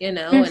kid, you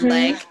know, and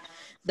like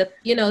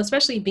you know,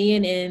 especially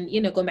being in, you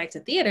know, going back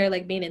to theater,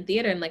 like being in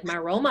theater and like my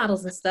role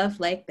models and stuff,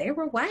 like they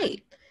were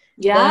white.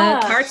 The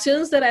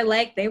cartoons that I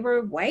liked, they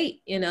were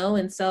white, you know,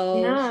 and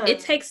so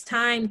it takes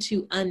time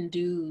to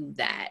undo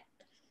that.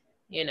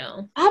 You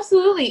know?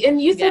 Absolutely. And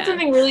you said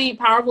something really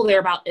powerful there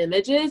about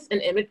images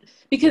and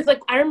because like,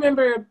 I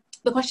remember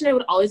the question I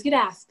would always get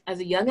asked as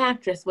a young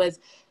actress was,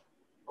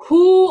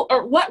 who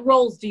or what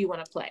roles do you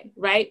want to play,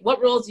 right?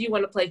 What roles do you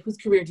want to play? Whose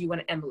career do you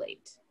want to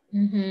emulate?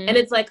 Mm-hmm. And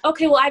it's like,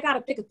 okay, well, I got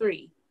to pick a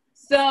 3.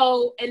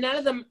 So, and none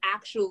of them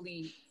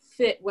actually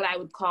fit what I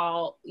would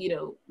call, you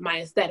know,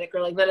 my aesthetic,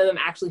 or like none of them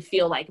actually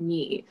feel like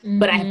me,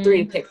 but I have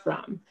 3 to pick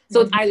from.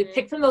 So it's either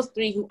pick from those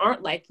 3 who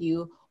aren't like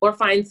you, or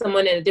find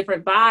someone in a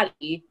different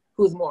body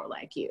who's more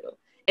like you.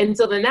 And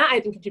so then that, I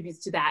think, contributes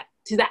to that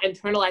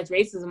internalized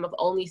racism of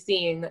only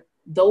seeing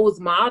those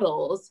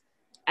models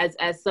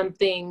as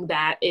something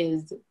that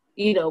is,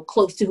 you know,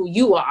 close to who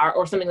you are,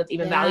 or something that's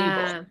even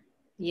valuable.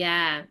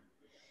 Yeah,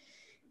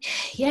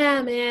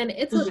 man,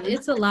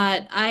 it's a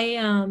lot.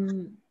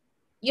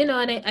 You know,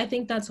 and I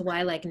think that's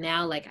why, like,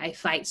 now, like, I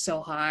fight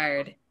so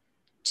hard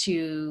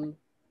to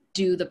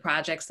do the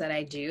projects that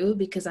I do,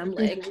 because I'm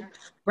like,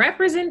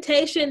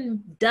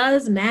 representation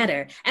does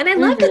matter. And I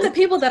love that the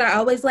people that are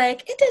always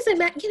like, it doesn't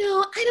matter, you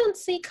know, I don't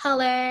see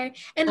color,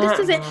 and this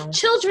isn't,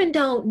 children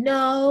don't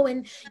know,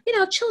 and, you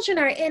know, children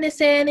are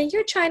innocent, and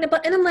you're trying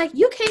to, and I'm like,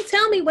 you can't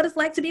tell me what it's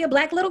like to be a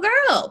Black little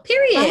girl,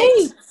 period.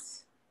 Right.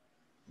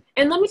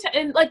 And let me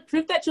and like,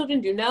 proof that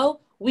children do know,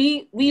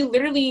 we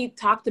literally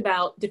talked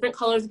about different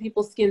colors of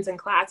people's skins in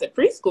class at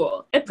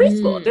preschool.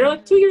 They're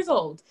like 2 years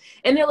old,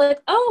 and they're like,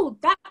 oh,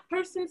 that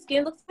person's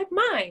skin looks like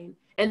mine.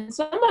 And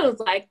someone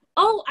was like,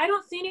 oh, I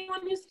don't see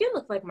anyone whose skin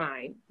looks like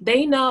mine.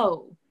 They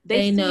know.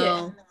 They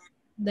know.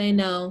 They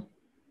know.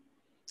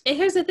 And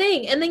here's the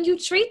thing. And then you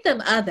treat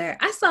them other.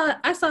 I saw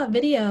a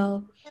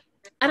video.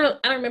 I don't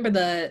remember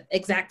the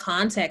exact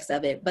context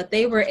of it, but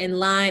they were in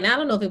line. I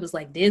don't know if it was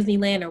like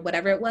Disneyland or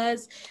whatever it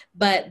was,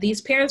 but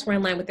these parents were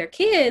in line with their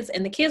kids,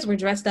 and the kids were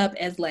dressed up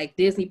as like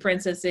Disney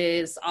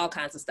princesses, all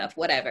kinds of stuff,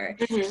 whatever.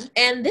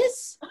 And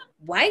this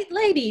white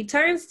lady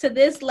turns to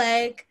this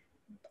like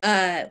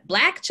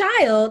Black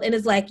child and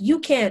is like, you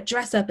can't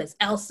dress up as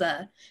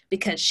Elsa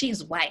because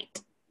she's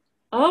white.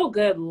 Oh,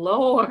 good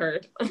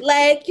Lord.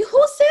 Like, who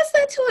says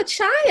that to a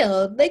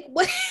child? Like,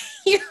 what?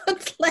 You know,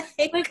 it's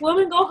like,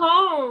 woman, go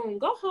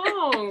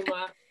home.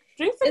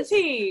 Drink some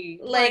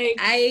tea. Like,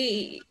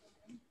 I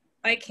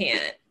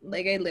can't.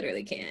 Like, I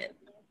literally can't.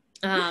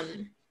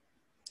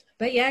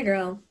 But yeah,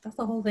 girl, that's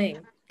the whole thing.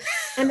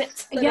 And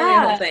the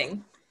whole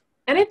thing.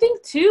 And I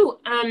think too,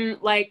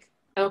 like,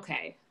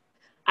 okay,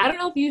 I don't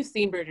know if you've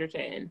seen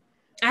Bridgerton.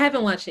 I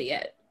haven't watched it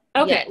yet.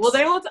 Okay, well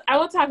then I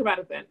will talk about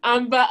it then.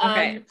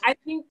 I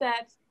think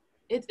that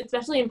it's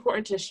especially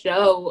important to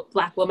show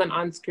Black women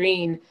on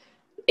screen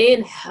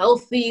in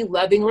healthy,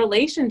 loving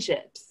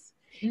relationships.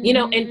 You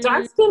know, and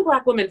dark-skinned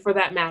Black women, for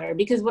that matter,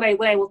 because what I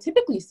will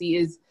typically see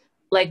is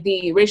like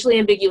the racially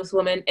ambiguous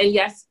woman. And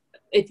yes,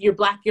 if you're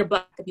Black, you're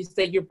Black. If you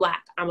say you're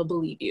Black, I'm gonna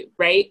believe you,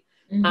 right?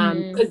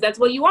 Because that's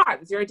what you are.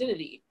 It's your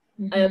identity.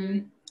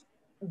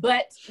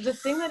 But the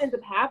thing that ends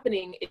up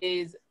happening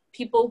is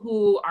people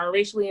who are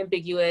racially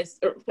ambiguous,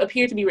 or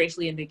appear to be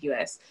racially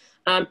ambiguous,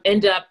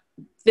 end up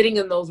fitting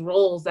in those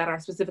roles that are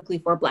specifically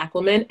for Black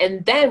women.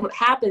 And then what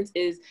happens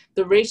is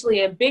the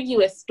racially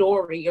ambiguous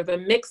story, or the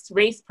mixed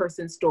race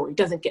person story,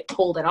 doesn't get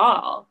told at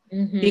all,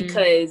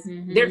 because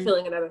they're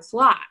filling another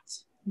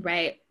slot.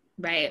 Right.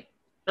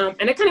 And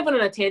I kind of went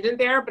on a tangent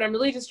there, but I'm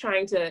really just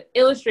trying to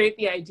illustrate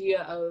the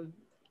idea of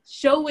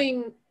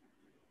showing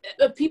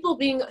people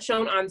being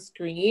shown on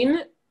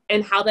screen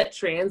and how that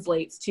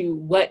translates to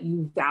what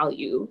you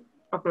value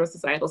from a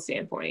societal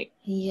standpoint.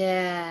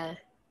 Yeah,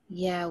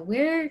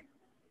 we're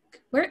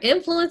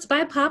influenced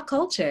by pop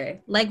culture.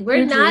 Like,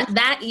 we're not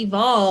that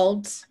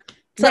evolved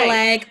to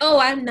like, oh,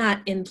 I'm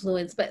not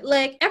influenced, but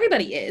like,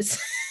 everybody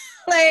is.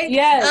 Like,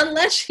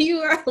 unless you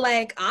are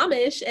like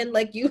Amish and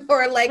like you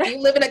are like, you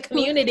live in a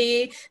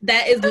community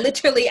that is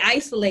literally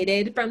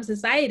isolated from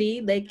society,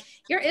 like,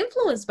 you're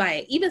influenced by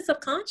it, even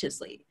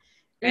subconsciously,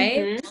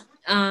 right?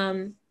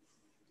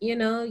 You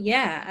know,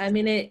 I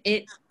mean,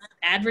 it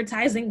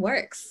advertising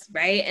works,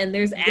 right? And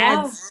there's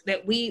ads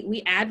that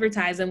we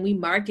advertise, and we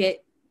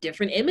market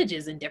different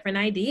images and different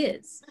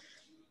ideas,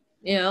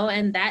 you know,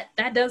 and that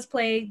does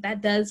play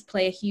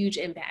a huge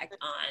impact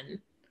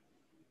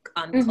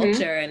on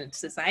culture and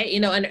society,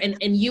 you know,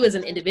 and you as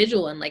an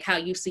individual, and like how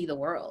you see the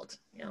world,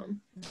 you know.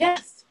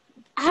 Yes,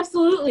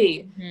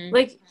 absolutely.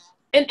 Like,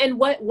 and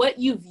what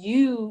you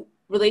view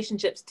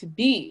relationships to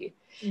be.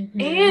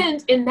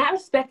 And in that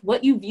respect,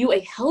 what you view a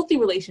healthy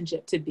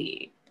relationship to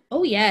be.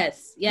 Oh,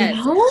 yes. You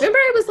know? Remember,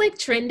 it was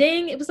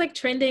like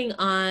trending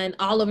on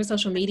all over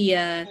social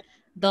media,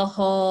 the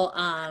whole,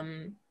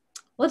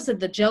 what's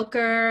it, the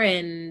Joker,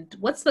 and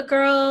what's the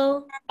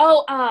girl?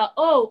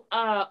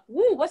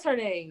 What's her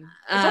name?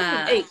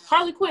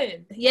 Harley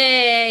Quinn.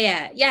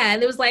 Yeah.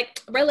 And it was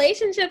like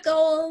relationship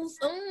goals.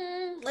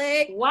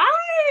 Like, why?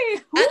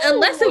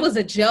 Unless it was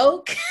a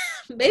joke.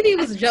 Maybe it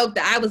was a joke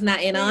that I was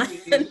not in on.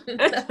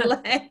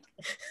 Like,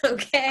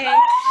 okay.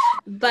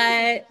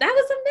 But that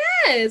was a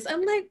mess.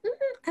 I'm like,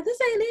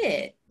 this ain't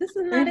it. This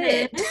is not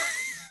it.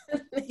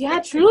 Yeah,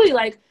 truly.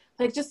 Like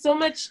just so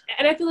much.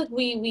 And I feel like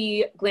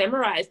we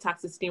glamorize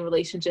toxicity in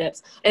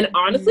relationships. And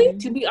honestly,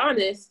 to be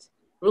honest,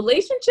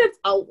 relationships,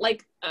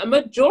 like a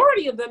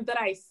majority of them that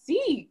I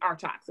see are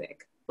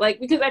toxic. Like,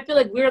 because I feel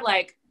like we're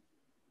like,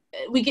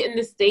 we get in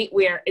this state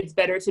where it's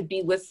better to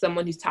be with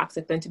someone who's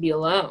toxic than to be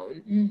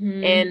alone.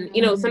 And,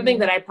 you know, something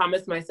that I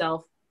promised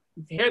myself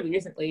very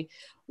recently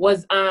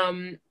was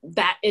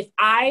that if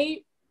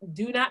I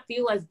do not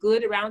feel as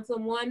good around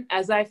someone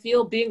as I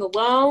feel being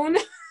alone,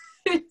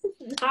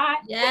 it's not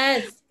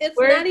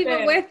not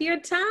even worth your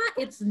time.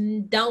 It's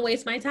don't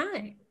waste my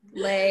time.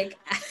 Like,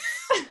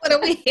 what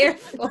are we here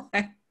for?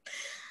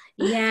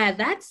 Yeah,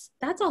 that's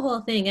a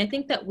whole thing. I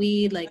think that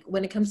we, like,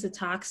 when it comes to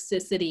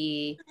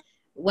toxicity,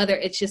 whether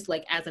it's just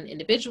like as an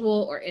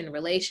individual or in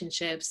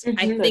relationships,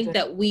 I think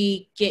that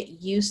we get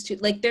used to,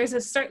 like, there's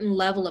a certain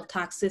level of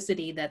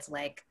toxicity that's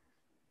like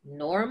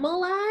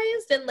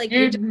normalized and like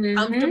you're just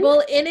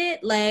comfortable in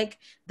it. Like,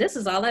 this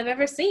is all I've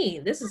ever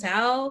seen. This is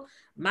how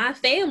my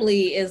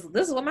family is.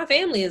 This is what my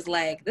family is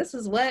like. This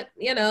is what,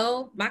 you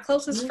know, my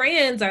closest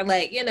friends are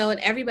like, you know, and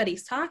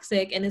everybody's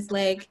toxic. And it's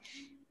like,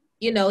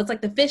 you know, it's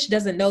like the fish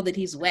doesn't know that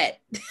he's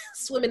wet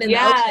swimming in the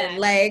ocean.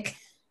 Like,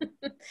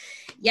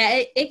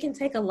 it can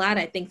take a lot,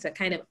 I think, to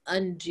kind of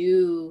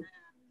undo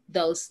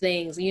those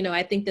things. You know,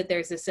 I think that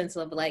there's a sense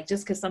of like,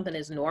 just because something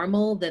is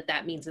normal,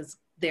 that means it's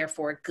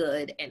therefore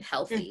good and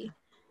healthy.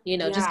 You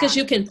know, just because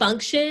you can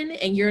function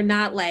and you're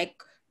not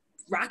like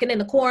rocking in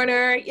the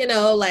corner, you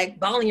know, like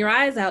bawling your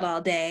eyes out all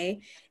day.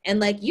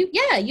 And like you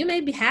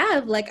maybe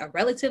have like a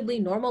relatively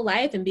normal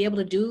life and be able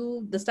to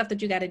do the stuff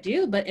that you got to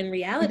do. But in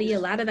reality, a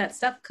lot of that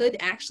stuff could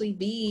actually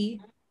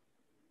be,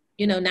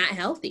 you know, not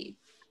healthy.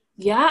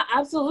 Yeah,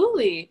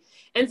 absolutely.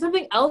 And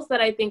something else that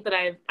I think that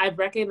I've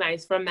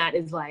recognized from that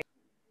is like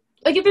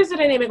if there's a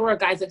dynamic where a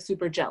guy's like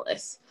super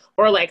jealous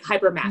or like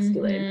hyper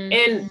masculine,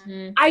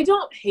 and I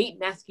don't hate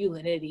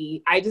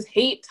masculinity. I just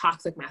hate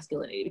toxic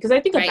masculinity, because I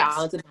think a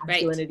balance of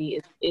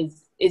masculinity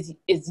is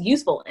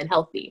useful and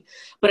healthy.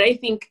 But I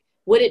think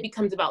when it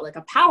becomes about like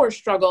a power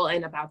struggle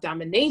and about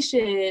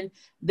domination,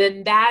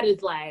 then that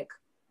is like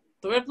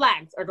the red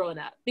flags are going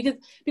up. Because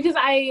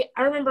I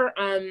remember,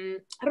 I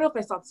don't know if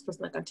I saw this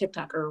person like on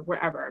TikTok or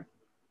wherever,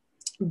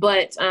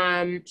 but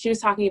she was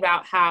talking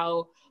about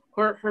how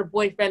her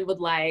boyfriend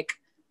would like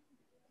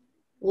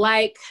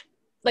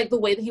the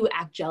way that he would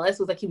act jealous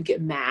was like he would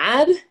get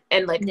mad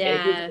and like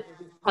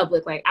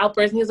public like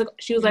outbursts. And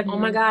she was like, oh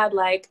my God,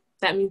 like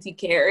that means he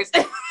cares.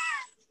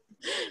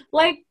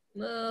 Like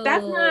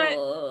that's not,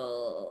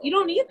 you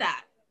don't need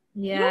that.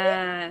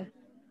 Yeah.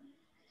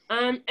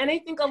 And I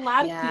think a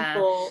lot of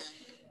people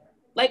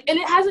like, and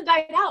it hasn't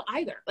died out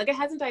either. Like it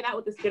hasn't died out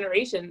with this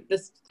generation,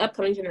 this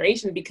upcoming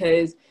generation,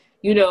 because,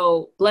 you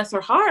know, bless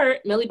her heart,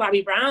 Millie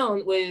Bobby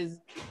Brown was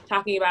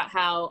talking about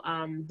how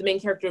the main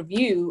character of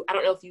You, I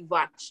don't know if you've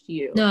watched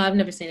You. No, I've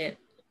never seen it.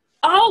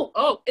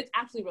 Oh, it's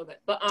actually real good.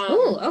 But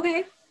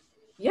okay.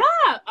 Yeah.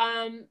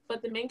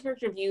 But the main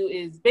character of You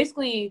is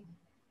basically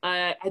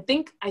I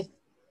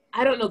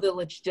don't know the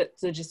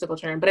logistical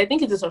term, but I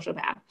think he's a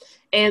sociopath.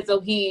 And so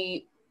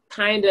he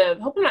kind of,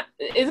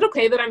 is it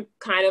okay that I'm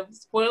kind of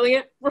spoiling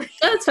it? No,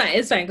 it's fine.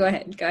 It's fine. Go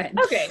ahead. Okay.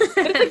 But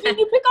it's like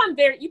you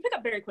pick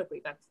up very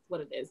quickly. That's what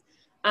it is.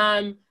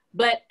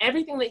 But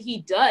everything that he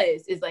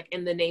does is like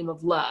in the name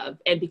of love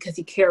and because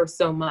he cares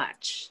so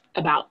much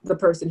about the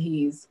person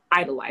he's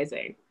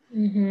idolizing.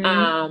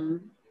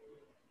 And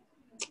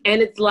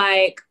it's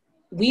like,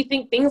 we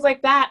think things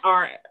like that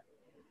are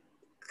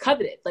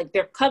coveted, like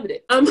they're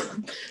coveted.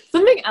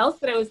 Something else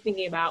that I was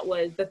thinking about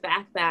was the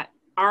fact that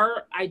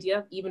our idea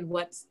of even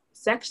what's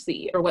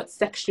sexy or what's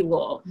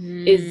sexual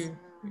is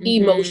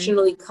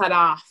emotionally cut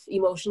off,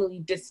 emotionally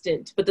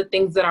distant. But the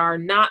things that are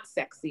not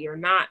sexy or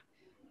not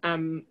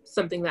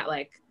something that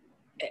like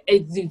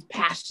exudes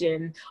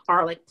passion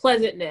are like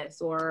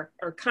pleasantness or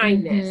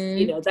kindness.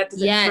 You know, that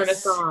doesn't turn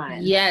us on.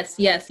 Yes.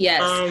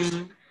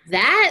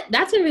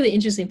 That's a really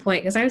interesting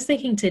point, because I was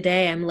thinking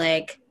today, I'm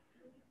like,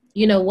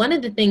 you know, one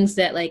of the things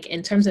that like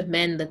in terms of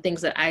men, the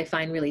things that I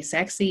find really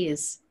sexy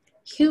is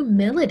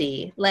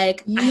humility.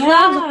 Like I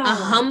love a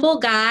humble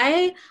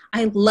guy.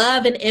 I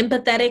love an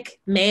empathetic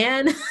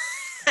man.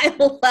 I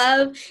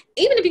love,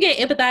 even if you can't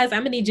empathize, I'm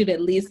gonna need you to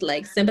at least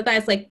like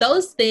sympathize. Like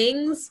those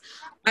things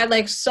are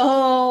like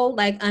so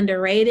like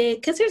underrated.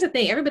 Because here's the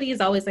thing, everybody is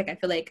always like, I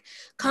feel like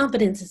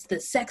confidence is the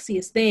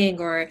sexiest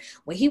thing, or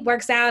when he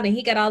works out and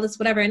he got all this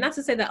whatever. And not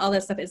to say that all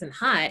that stuff isn't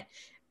hot,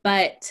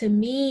 but to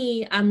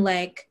me, I'm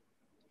like,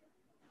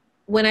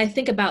 when I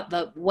think about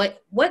the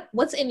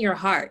what's in your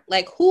heart,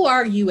 like who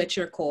are you at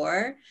your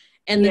core?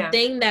 And the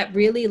thing that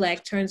really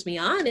like turns me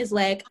on is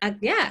like a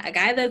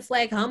guy that's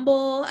like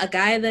humble, a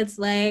guy that's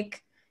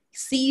like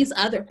sees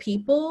other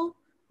people,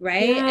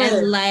 right?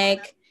 And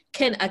like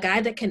a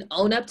guy that can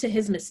own up to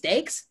his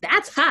mistakes.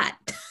 That's hot.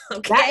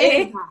 Okay. That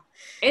is hot.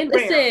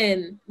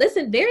 And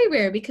listen, very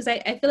rare, because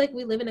I feel like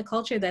we live in a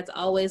culture that's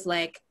always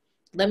like,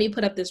 let me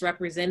put up this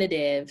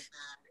representative,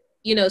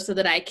 you know, so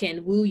that I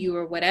can woo you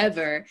or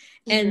whatever.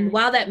 And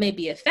while that may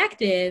be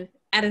effective,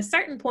 at a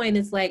certain point,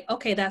 it's like,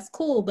 okay, that's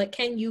cool, but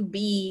can you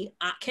be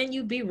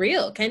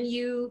real? Can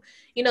you,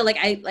 you know, like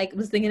I like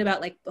was thinking about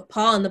like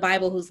Paul in the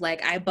Bible, who's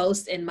like, I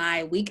boast in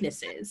my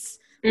weaknesses.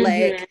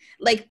 Like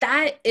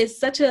that is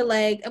such a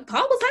like,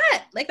 Paul was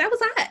hot. Like that was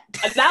hot.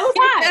 That was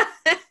hot.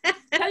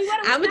 Tell you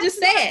what, I'm gonna just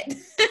say it.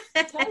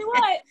 Tell you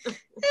what.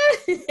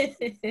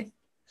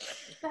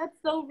 That's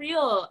so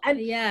real. And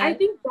Yeah. I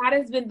think that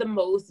has been the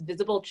most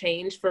visible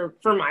change for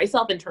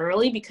myself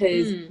internally,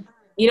 because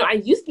you know, I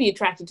used to be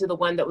attracted to the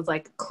one that was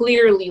like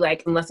clearly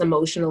like less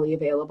emotionally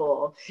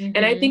available.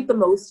 And I think the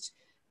most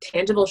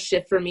tangible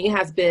shift for me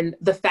has been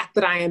the fact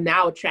that I am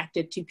now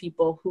attracted to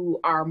people who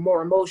are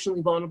more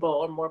emotionally vulnerable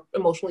or more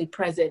emotionally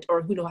present,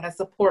 or who know how to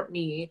support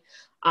me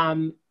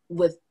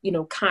with, you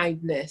know,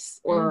 kindness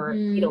or,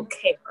 you know,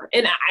 care.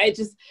 And I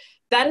just,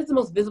 that is the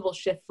most visible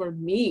shift for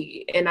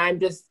me. And I'm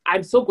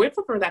so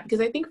grateful for that,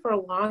 because I think for a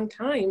long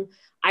time,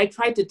 I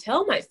tried to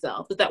tell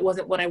myself that that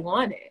wasn't what I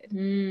wanted.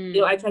 You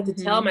know, I tried to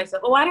tell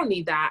myself, oh, I don't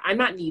need that. I'm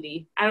not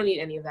needy. I don't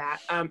need any of that.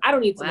 I don't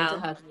need someone to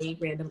hug me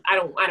random. I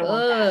don't want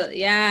that.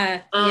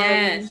 Yeah.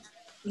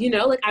 You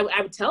know, like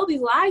I would tell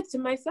these lies to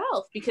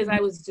myself because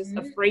I was just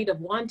afraid of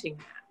wanting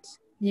that.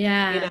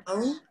 Yeah. You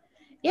know?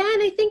 Yeah.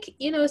 And I think,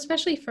 you know,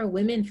 especially for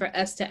women, for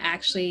us to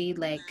actually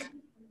like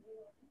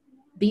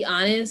be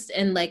honest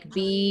and like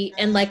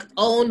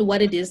own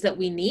what it is that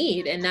we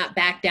need and not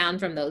back down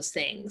from those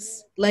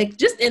things, like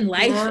just in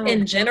life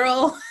in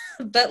general,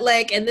 but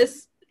like in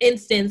this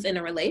instance in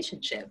a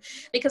relationship.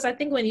 Because I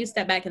think when you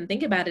step back and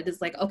think about it, it's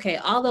like, okay,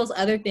 all those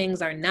other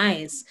things are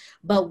nice,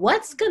 but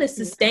what's going to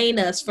sustain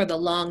us for the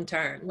long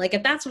term? Like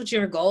if that's what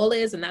your goal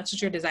is and that's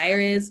what your desire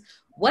is,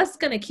 what's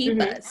going to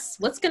keep us?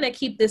 What's going to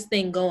keep this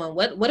thing going?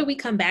 What do we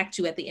come back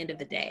to at the end of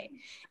the day?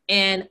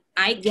 And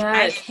I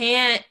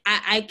can't,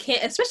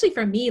 especially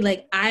for me,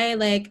 like,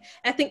 I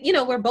think, you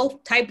know, we're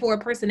both type 4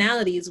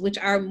 personalities, which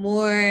are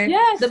more,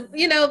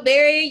 you know,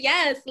 very,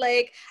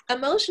 like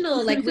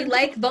emotional, like we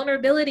like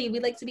vulnerability. We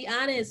like to be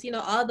honest, you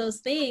know, all those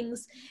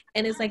things.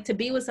 And it's like to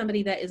be with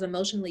somebody that is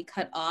emotionally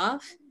cut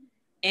off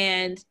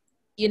and,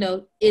 you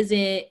know,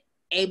 isn't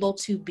able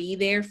to be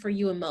there for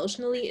you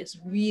emotionally is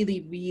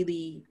really,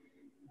 really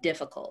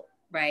difficult.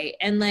 Right.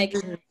 And like,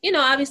 you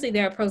know, obviously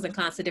there are pros and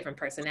cons to different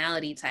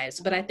personality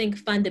types, but I think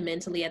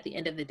fundamentally at the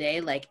end of the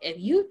day, like if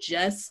you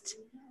just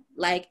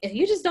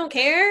don't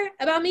care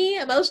about me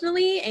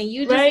emotionally and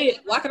you just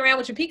like, walking around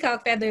with your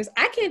peacock feathers,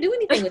 I can't do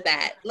anything with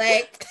that.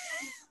 Like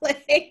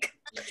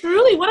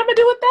truly, what am I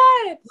do with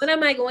that? What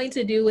am I going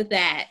to do with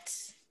that?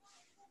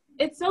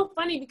 It's so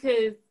funny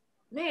because,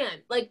 man,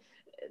 like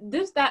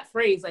that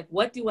phrase, like,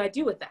 what do I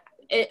do with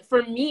that?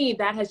 For me,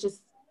 that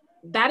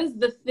is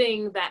the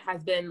thing that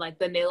has been like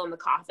the nail in the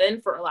coffin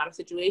for a lot of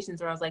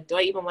situations where I was like, do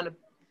I even want to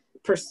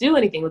pursue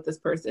anything with this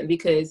person?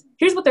 Because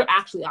here's what they're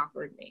actually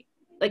offering me.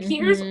 Like,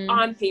 here's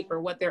on paper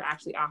what they're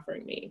actually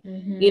offering me.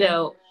 You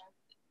know,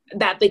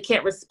 that they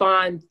can't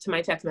respond to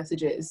my text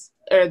messages,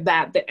 or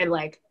that, and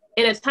like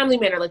in a timely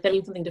manner, like that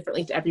means something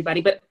differently to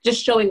everybody, but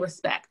just showing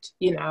respect,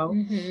 you know,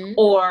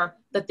 or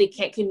that they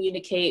can't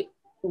communicate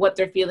what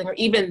they're feeling, or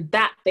even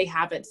that they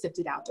haven't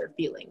sifted out their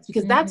feelings,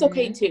 because that's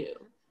okay too.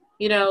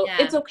 You know,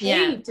 it's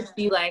okay to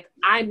be like,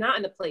 I'm not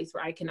in a place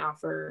where I can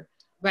offer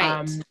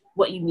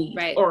what you need,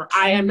 or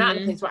I am not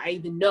in a place where I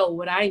even know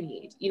what I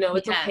need. You know,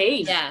 it's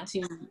okay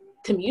to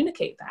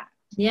communicate that.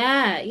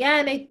 Yeah.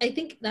 And I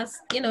think that's,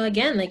 you know,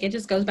 again, like it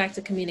just goes back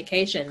to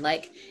communication.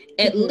 Like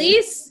at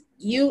least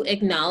you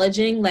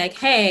acknowledging like,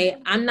 hey,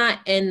 I'm not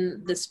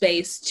in the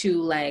space to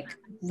like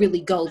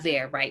really go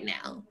there right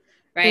now.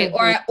 Right.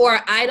 Or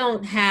I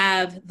don't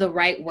have the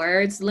right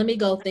words. Let me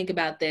go think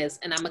about this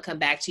and I'm gonna come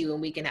back to you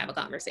and we can have a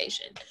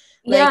conversation.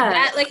 Like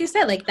that, like you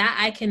said, like that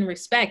I can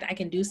respect. I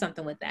can do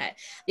something with that.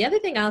 The other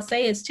thing I'll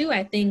say is too,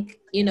 I think,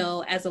 you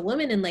know, as a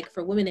woman and like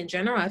for women in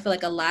general, I feel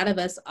like a lot of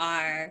us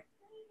are,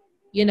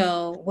 you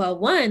know, well,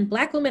 one,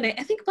 Black women,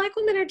 I think Black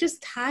women are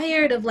just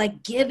tired of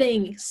like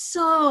giving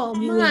so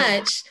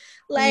much.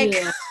 Like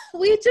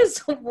we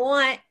just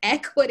want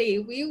equity.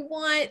 We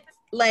want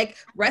like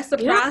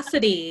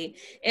reciprocity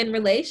in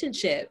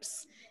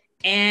relationships.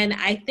 And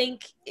I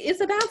think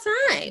it's about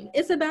time.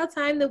 It's about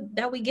time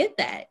that we get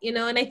that, you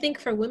know. And I think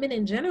for women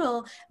in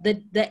general,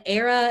 the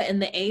era and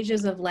the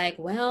ages of like,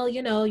 well,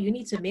 you know, you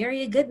need to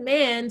marry a good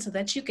man so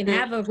that you can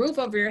have a roof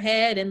over your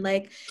head. And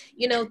like,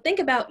 you know, think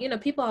about, you know,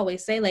 people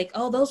always say like,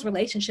 oh, those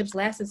relationships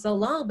lasted so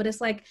long. But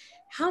it's like,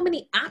 how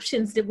many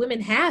options did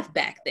women have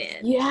back then?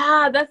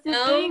 Yeah, that's the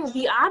thing.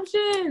 The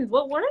options,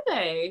 what were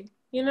they?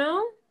 You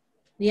know?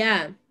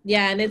 Yeah.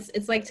 And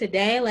it's like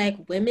today,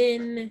 like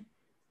women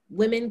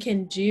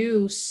can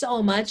do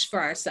so much for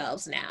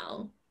ourselves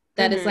now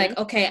that it's like,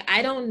 okay,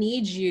 I don't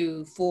need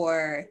you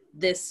for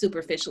this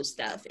superficial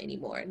stuff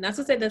anymore. Not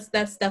to say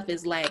that stuff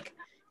is like,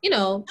 you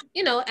know,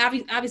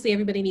 obviously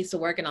everybody needs to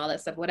work and all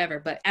that stuff, whatever.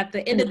 But at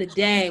the end of the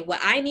day, what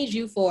I need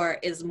you for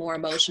is more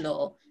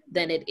emotional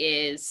than it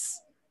is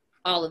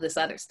all of this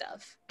other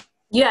stuff.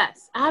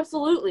 Yes,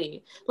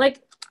 absolutely.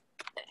 Like,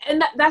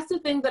 and that's the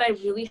thing that I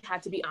really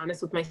had to be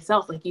honest with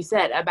myself, like you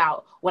said,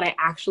 about what I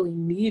actually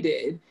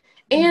needed.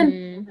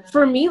 And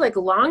for me, like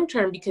long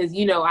term, because,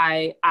 you know,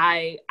 I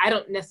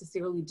don't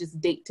necessarily just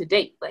date to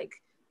date. Like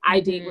I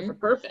date with a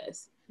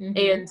purpose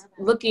and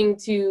looking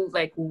to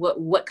like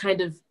what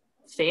kind of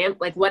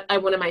like what I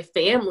wanted my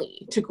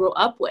family to grow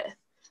up with.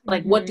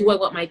 Like, what do I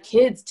want my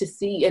kids to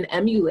see and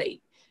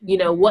emulate? You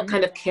know, what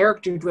kind of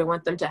character do I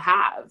want them to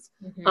have?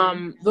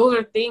 Those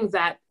are things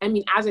that, I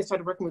mean, as I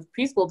started working with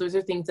preschool, those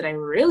are things that I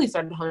really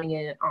started honing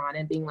in on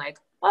and being like,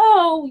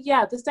 oh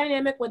yeah, this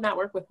dynamic would not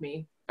work with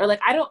me. Or like,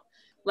 I don't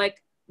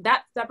like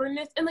that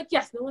stubbornness. And like,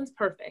 yes, no one's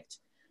perfect,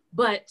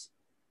 but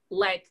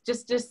like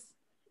just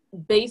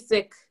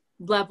basic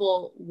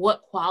level,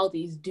 what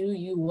qualities do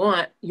you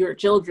want your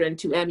children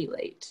to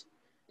emulate?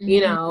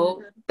 You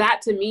know,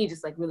 that to me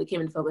just like really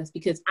came into focus,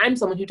 because I'm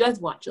someone who does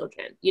want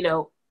children. You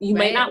know, you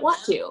might not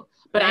want to,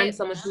 but I'm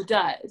someone who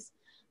does.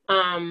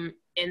 And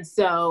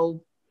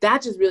so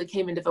that just really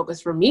came into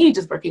focus for me,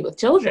 just working with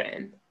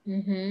children.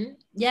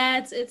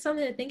 Yeah, it's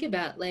something to think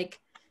about. Like,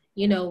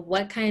 you know,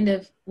 what kind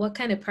of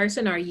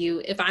person are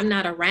you? If I'm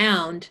not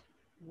around,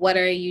 what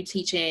are you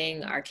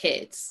teaching our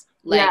kids?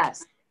 Like,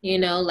 you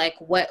know, like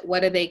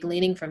what are they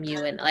gleaning from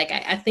you? And like,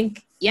 I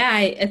think, yeah,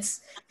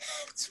 it's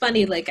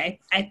funny. Like,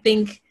 I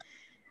think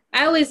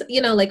I always,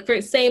 you know, like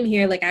for same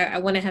here, like I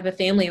want to have a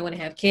family, I want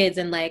to have kids.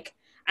 And like,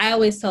 I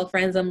always tell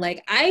friends, I'm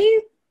like,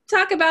 I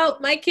talk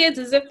about my kids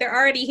as if they're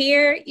already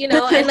here, you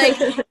know, and like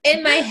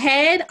in my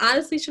head,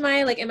 honestly,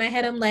 Shemaya, like in my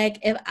head, I'm like,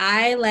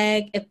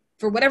 if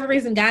for whatever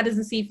reason, God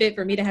doesn't see fit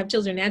for me to have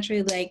children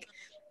naturally, like,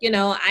 you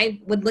know, I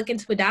would look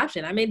into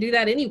adoption. I may do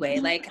that anyway.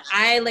 Like,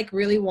 I like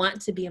really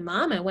want to be a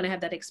mom. I want to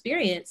have that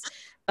experience.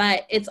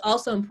 But it's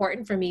also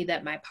important for me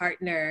that my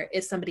partner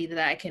is somebody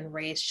that I can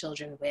raise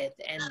children with.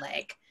 And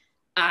like,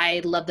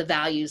 I love the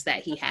values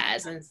that he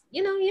has. And,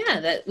 you know, yeah,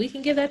 that we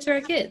can give that to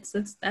our kids.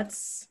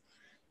 That's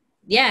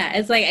yeah,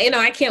 it's like, you know,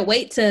 I can't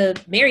wait to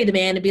marry the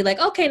man and be like,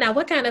 okay, now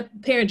what kind of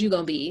parent you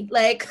gonna be?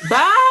 Like,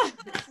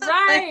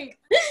 right.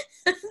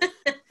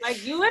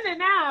 Like, you in it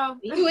now.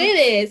 You in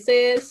it,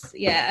 sis.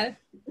 Yeah.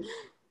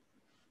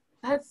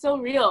 That's so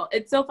real.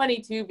 It's so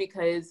funny too,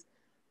 because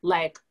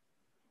like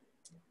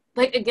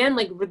again,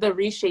 like the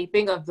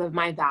reshaping of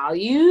my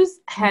values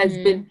has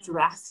been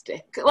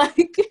drastic.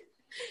 Like,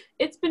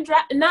 it's been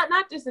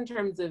not just in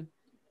terms of,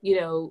 you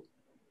know,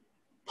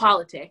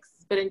 politics,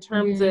 but in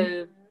terms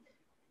of,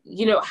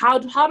 you know, how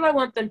do I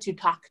want them to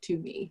talk to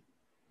me?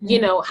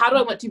 You know, how do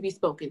I want to be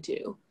spoken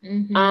to?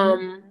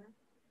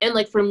 And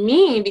like for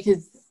me,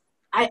 because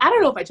I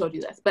don't know if I told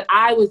you this, but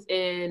I was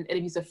in an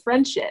abusive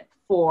friendship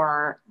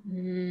for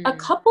a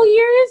couple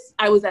years.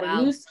 I was at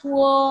a new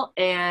school,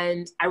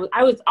 and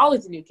I was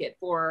always a new kid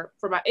for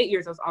about 8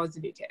 years. I was always a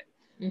new kid.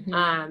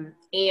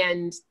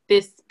 And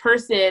this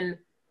person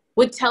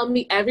would tell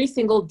me every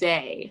single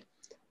day,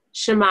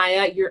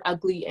 Shemaya, you're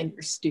ugly and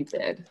you're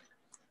stupid.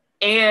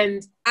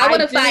 And I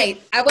want to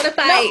fight. I want to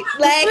fight.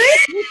 No, like,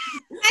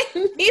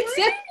 I need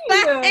to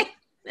fight.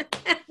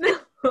 No.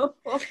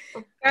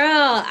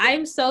 Girl,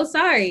 I'm so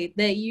sorry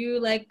that you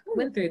like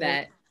went through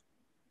that.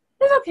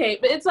 It's okay,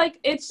 but it's like,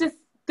 it's just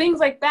things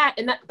like that.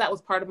 And that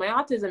was part of my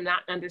autism,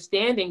 not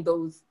understanding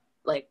those,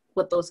 like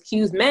what those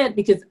cues meant,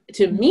 because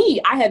to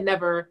me, I had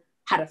never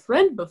had a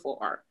friend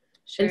before.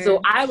 And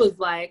so I was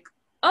like,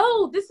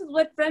 oh, this is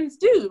what friends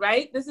do,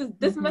 right? This is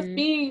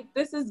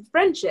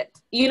friendship.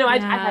 You know, I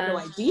had no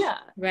idea.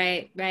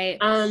 Right.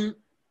 And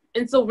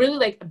so really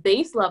like a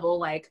base level,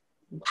 like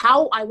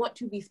how I want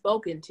to be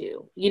spoken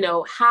to, you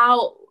know,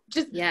 how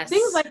just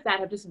things like that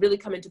have just really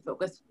come into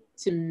focus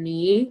to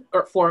me,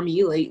 or for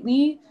me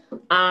lately,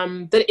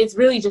 that it's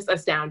really just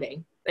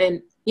astounding.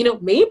 And, you know,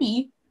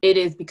 maybe it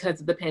is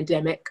because of the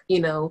pandemic, you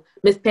know,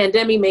 Miss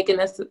Pandemic making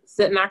us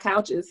sit in our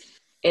couches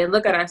and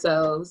look at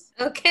ourselves.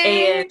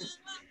 Okay. And,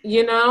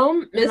 you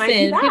know,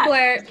 listen,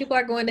 people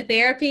are going to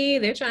therapy.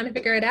 They're trying to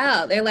figure it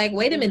out. They're like,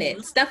 wait a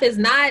minute, stuff is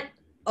not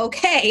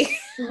okay.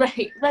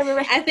 Right.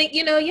 I think,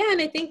 you know,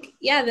 and I think,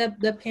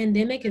 the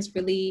pandemic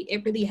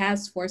really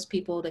has forced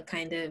people to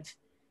kind of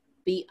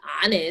be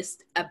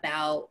honest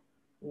about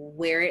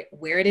where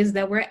it is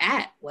that we're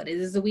at, what it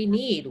is that we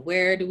need,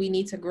 where do we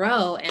need to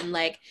grow. And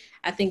like,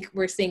 I think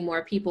we're seeing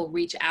more people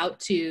reach out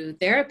to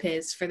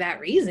therapists for that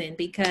reason,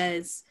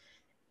 because,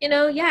 you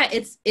know,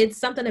 it's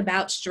something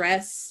about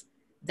stress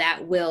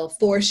that will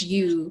force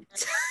you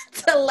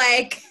to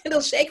like,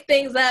 it'll shake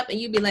things up and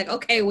you'd be like,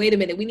 okay, wait a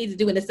minute, we need to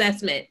do an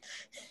assessment.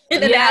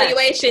 An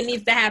evaluation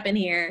needs to happen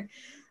here.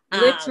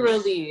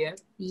 Literally.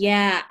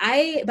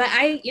 I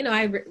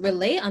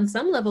relate on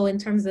some level in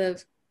terms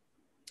of,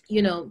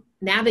 you know,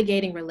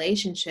 navigating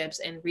relationships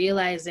and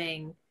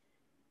realizing,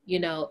 you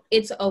know,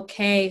 it's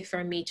okay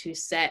for me to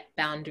set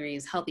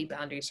boundaries, healthy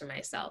boundaries for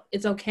myself.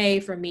 It's okay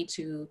for me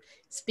to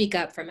speak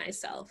up for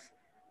myself.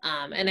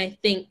 And I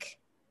think,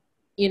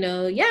 you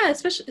know,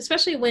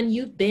 especially when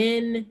you've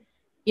been,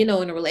 you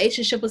know, in a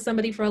relationship with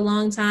somebody for a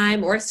long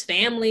time, or it's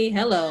family.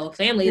 Hello,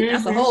 family.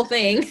 That's a whole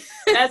thing.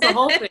 That's a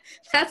whole thing.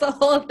 That's a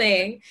whole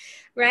thing.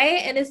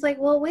 Right. And it's like,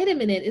 well, wait a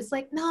minute. It's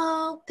like,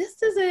 no,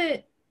 this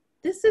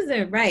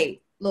isn't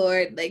right,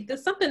 Lord. Like,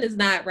 there's something is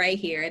not right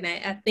here. And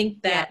I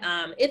think that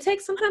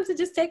sometimes it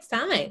just takes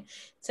time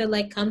to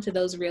like come to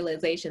those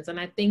realizations. And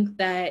I think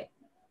that,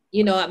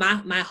 you know,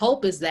 my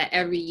hope is that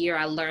every year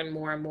I learn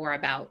more and more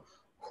about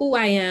who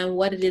I am,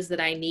 what it is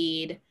that I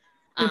need.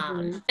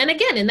 And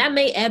again, and that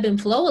may ebb and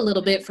flow a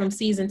little bit from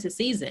season to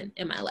season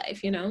in my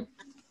life, you know?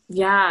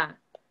 Yeah.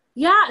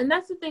 Yeah, and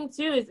that's the thing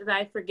too, is that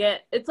I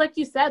forget. It's like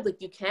you said,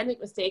 like you can make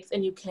mistakes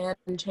and you can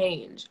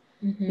change.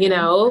 You Mm-hmm.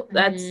 know,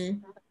 Mm-hmm.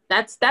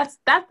 that's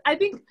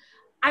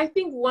I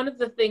think one of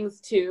the things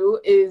too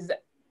is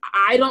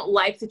I don't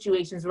like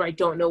situations where I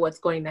don't know what's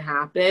going to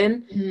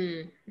happen.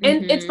 Mm-hmm.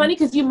 And it's Mm-hmm. funny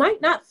because you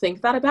might not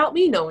think that about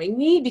me knowing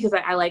me, because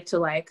I like to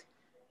like,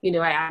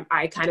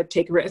 I kind of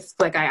take risks.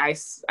 Like I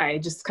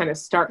just kind of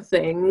start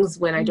things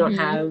when I don't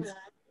Mm-hmm. have,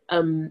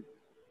 um,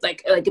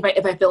 like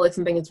if I feel like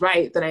something is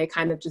right, then I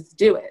kind of just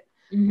do it.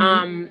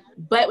 Mm-hmm.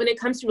 But when it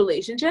comes to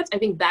relationships, I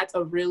think that's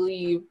a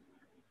really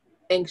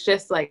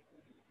anxious, like,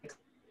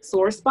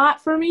 sore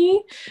spot for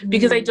me,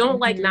 because I don't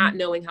like Mm-hmm. not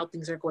knowing how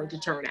things are going to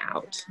turn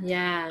out.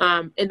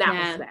 Yeah. In that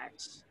Yeah.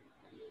 respect,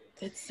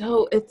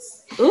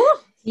 it's ooh.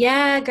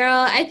 Yeah,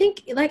 girl. I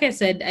think, like I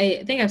said,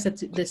 I think I've said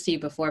this to you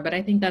before, but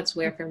I think that's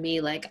where for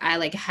me, like, I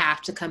like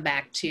have to come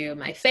back to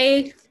my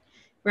faith,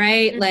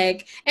 right?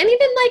 Like, and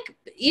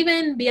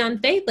even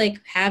beyond faith, like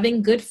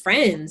having good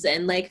friends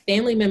and like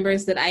family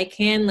members that I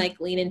can like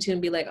lean into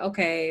and be like,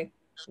 okay,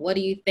 what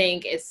do you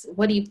think?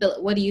 What do you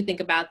feel? What do you think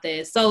about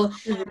this? So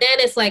Mhm. then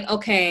it's like,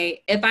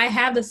 okay, if I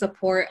have the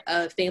support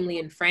of family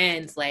and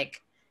friends,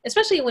 like,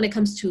 especially when it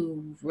comes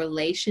to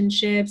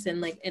relationships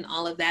and like and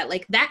all of that,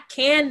 like that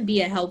can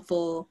be a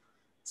helpful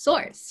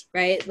source,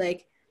 right?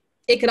 Like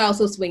it could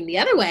also swing the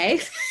other way.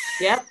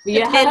 Yep.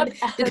 Yep.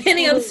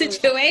 Depending on the Absolutely.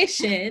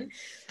 situation.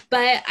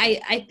 But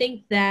I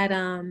think that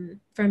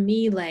for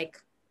me, like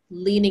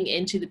leaning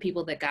into the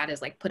people that God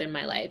has like put in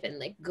my life and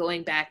like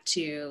going back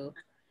to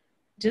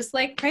just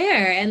like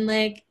prayer and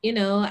like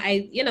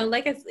I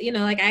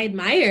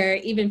admire,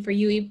 even for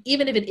you,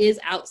 even if it is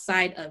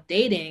outside of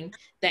dating,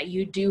 that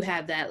you do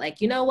have that,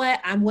 like, you know what,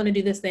 I'm going to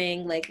do this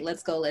thing, like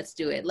let's go, let's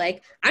do it.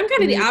 Like I'm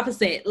kind of the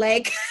opposite,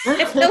 like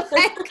I feel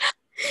like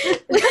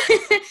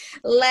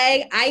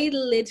like I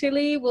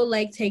literally will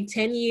like take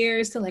 10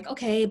 years to like,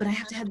 okay, but I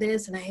have to have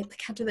this and I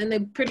have to, then the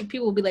pretty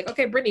people will be like,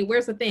 okay, Brittany,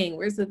 where's the thing,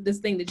 this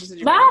thing that you said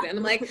you're gonna do? And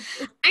I'm like,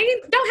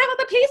 I don't have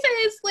other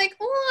pieces, like,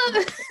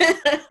 oh.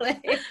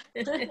 Like,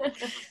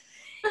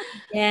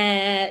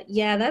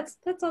 yeah, that's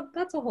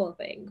a whole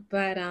thing.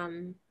 But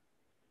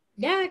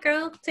yeah,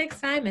 girl, it takes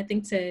time, I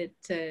think, to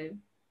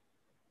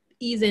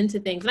ease into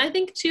things. And I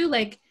think too,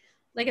 like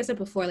I said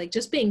before, like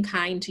just being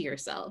kind to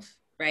yourself,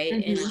 right?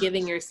 And Mhm.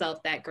 giving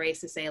yourself that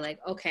grace to say, like,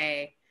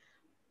 okay,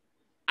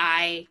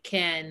 I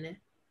can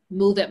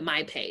move at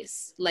my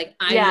pace. Like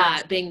I'm Yeah.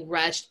 not being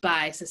rushed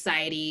by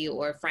society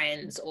or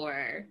friends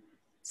or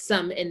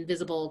some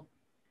invisible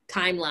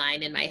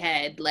timeline in my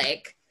head.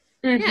 Like,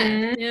 yeah,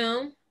 Mhm. you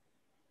know?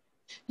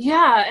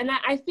 Yeah, and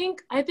I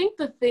think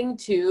the thing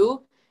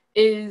too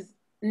is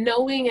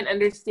knowing and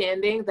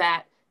understanding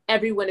that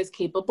everyone is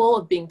capable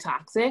of being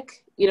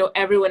toxic.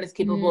 Everyone is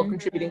capable of Mm-hmm.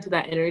 contributing to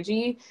that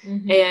energy.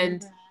 Mm-hmm.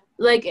 And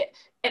like,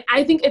 and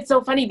I think it's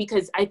so funny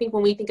because I think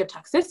when we think of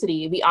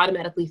toxicity, we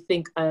automatically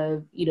think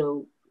of,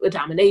 a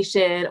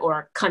domination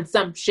or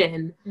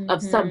consumption of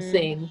Mm-hmm.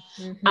 something.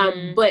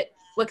 Mm-hmm. But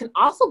what can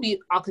also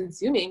be all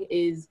consuming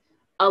is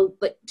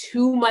like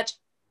too much,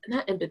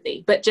 not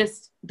empathy, but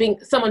just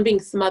someone being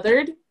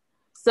smothered,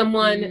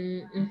 someone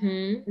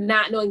Mm-hmm.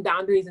 not knowing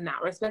boundaries and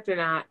not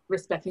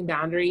respecting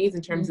boundaries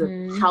in terms of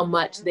Mm-hmm. how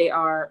much they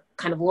are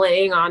kind of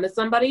laying on to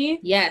somebody.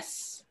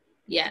 Yes.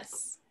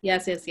 Yes.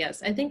 Yes, yes,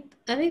 yes. I think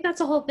that's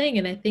a whole thing.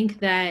 And I think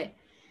that,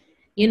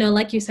 you know,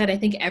 like you said, I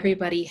think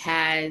everybody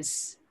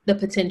has the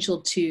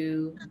potential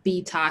to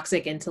be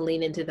toxic and to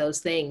lean into those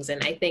things.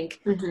 And I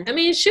think, Mm-hmm. I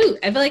mean, shoot,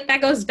 I feel like that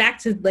goes back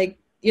to like,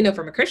 you know,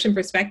 from a Christian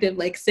perspective,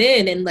 like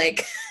sin and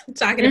like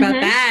talking about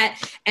Mm-hmm.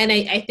 that. And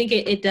I think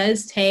it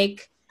does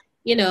take,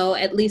 you know,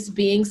 at least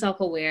being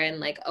self-aware and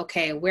like,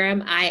 okay, where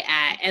am I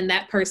at? And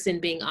that person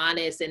being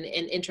honest and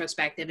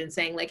introspective and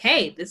saying like,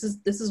 hey, this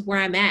is where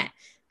I'm at.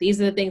 These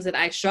are the things that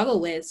I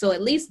struggle with. So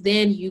at least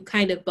then you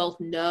kind of both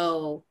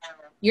know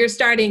you're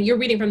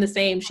reading from the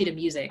same sheet of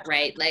music,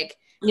 right? Like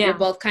you're Yeah.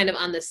 both kind of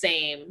on the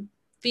same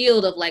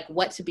field of like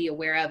what to be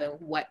aware of and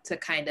what to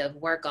kind of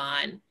work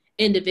on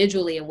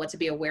individually and what to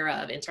be aware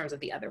of in terms of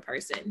the other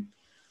person.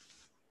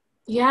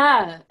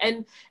 Yeah.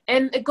 And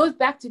it goes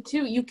back to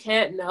too, you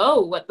can't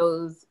know what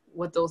those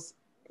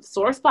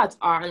sore spots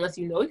are unless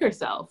you know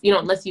yourself,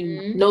 unless you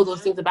Mm-hmm. know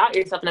those things about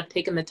yourself and have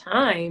taken the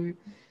time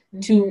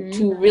to Mm-hmm.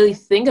 to really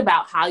think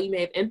about how you may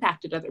have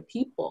impacted other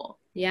people,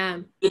 Yeah.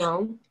 you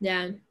know?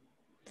 Yeah.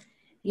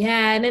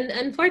 Yeah. And then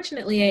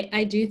unfortunately,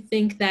 I do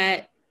think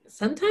that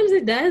sometimes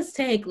it does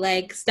take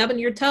like stubbing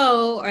your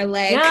toe or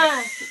like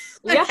Yeah.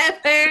 Yeah.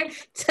 whatever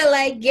to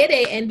like get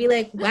it and be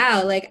like,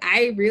 wow, like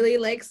I really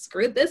like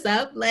screwed this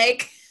up.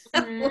 Like,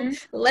 Mm-hmm.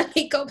 let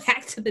me go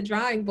back to the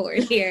drawing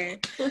board here.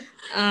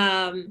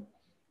 Um,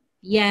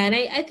 yeah, and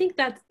I think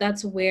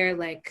that's where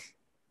like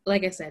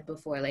I said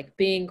before, like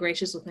being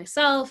gracious with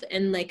myself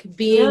and like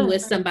being Yeah.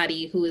 with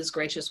somebody who is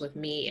gracious with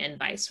me and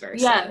vice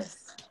versa.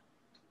 Yes.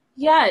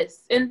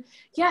 Yes, and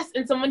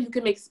someone who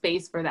can make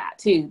space for that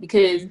too,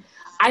 because Mm-hmm.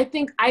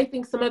 I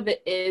think some of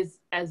it is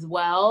as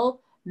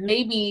well.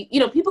 Maybe,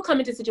 people come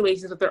into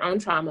situations with their own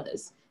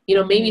traumas.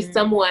 Maybe Mm-hmm.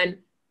 someone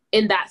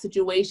in that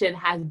situation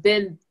has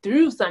been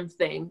through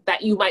something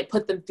that you might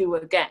put them through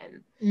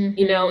again,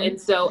 you know?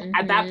 And so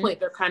at that point,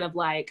 they're kind of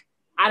like,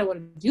 I don't want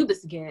to do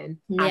this again.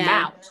 I'm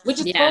out, which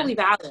is totally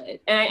valid.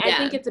 And I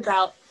think it's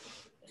about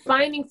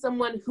finding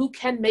someone who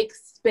can make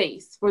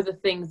space for the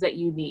things that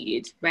you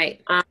need.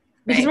 Right.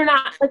 Because we're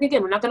not, like,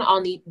 again, we're not going to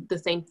all need the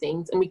same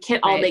things, and we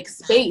can't all make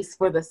space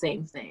for the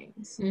same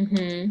things.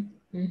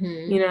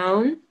 You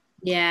know?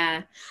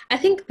 Yeah. I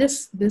think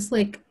this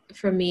like,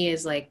 for me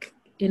is like,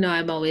 you know,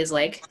 I'm always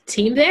like,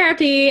 team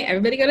therapy,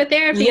 everybody go to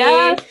therapy.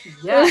 Yes,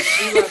 we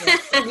love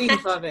it. We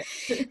love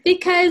it.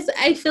 Because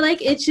I feel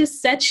like it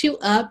just sets you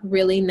up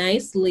really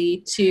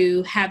nicely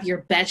to have your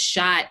best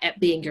shot at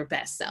being your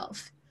best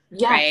self.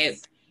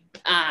 Yes.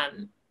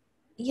 Right?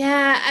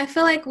 Yeah, I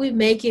feel like we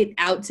make it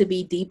out to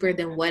be deeper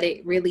than what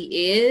it really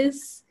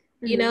is,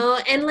 you know?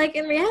 And like,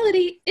 in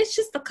reality, it's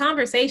just a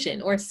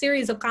conversation or a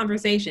series of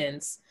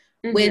conversations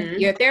with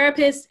your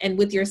therapist and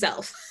with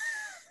yourself.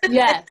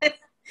 Yes.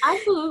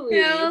 Absolutely.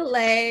 You know,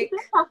 like, you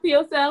talk to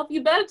yourself.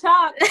 You better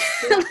talk.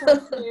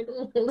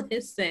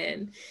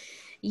 Listen.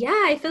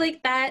 Yeah, I feel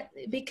like that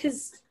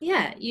because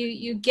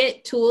you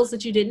get tools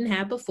that you didn't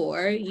have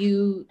before.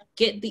 You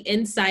get the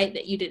insight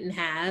that you didn't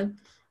have.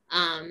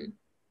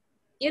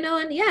 You know,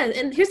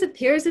 and here's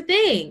the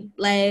thing.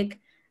 Like,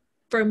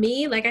 for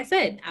me, like I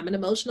said, I'm an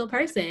emotional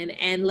person,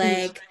 and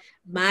like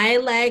my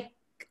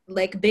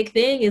like big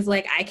thing is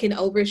like I can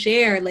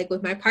overshare like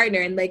with my partner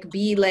and like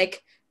be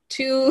like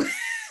too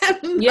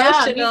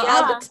emotional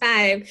all the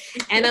time.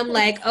 And I'm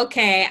like,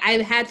 okay,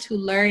 I've had to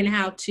learn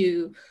how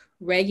to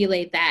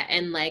regulate that.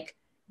 And like,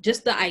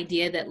 just the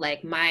idea that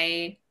like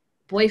my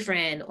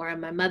boyfriend or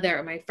my mother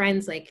or my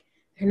friends, like,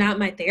 they're not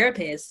my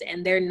therapist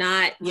and they're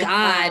not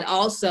God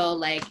also,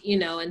 like, you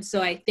know. And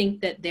so I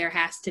think that there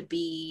has to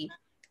be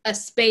a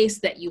space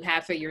that you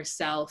have for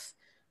yourself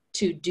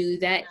to do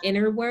that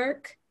inner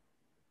work,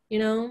 you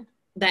know,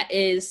 that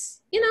is,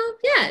 you know,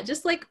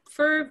 just like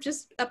for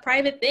just a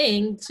private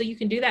thing. So you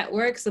can do that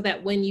work so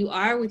that when you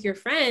are with your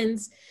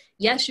friends,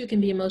 yes, you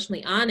can be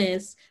emotionally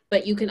honest,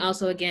 but you can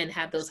also, again,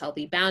 have those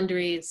healthy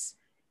boundaries,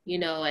 you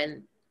know,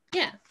 and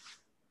Yeah,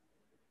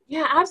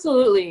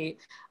 absolutely.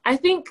 I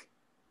think,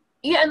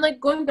 and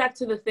like going back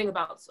to the thing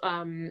about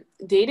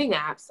dating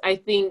apps, I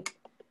think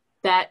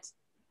that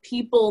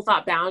people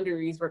thought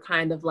boundaries were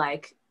kind of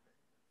like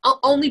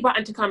only brought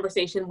into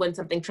conversation when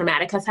something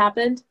traumatic has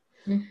happened.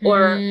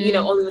 Or, you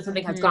know, only when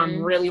something has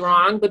gone really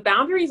wrong. But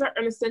boundaries are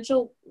an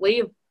essential way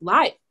of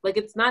life. Like,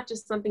 it's not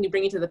just something you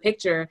bring into the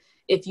picture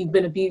if you've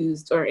been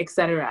abused or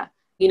etc.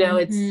 You know,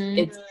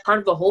 it's part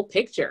of the whole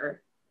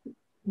picture.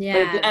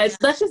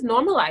 Let's just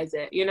normalize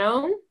it, you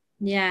know?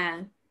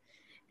 Yeah,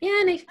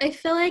 and I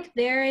feel like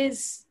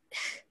there's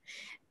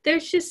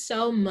just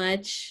so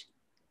much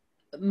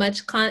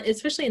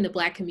especially in the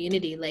Black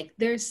community, like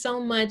there's so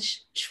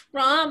much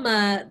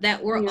trauma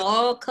that we're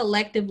all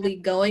collectively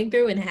going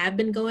through and have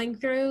been going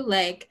through.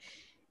 Like,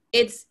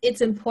 it's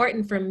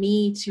important for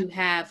me to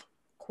have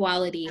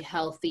quality,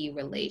 healthy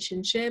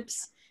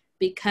relationships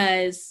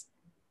because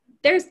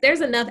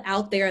there's enough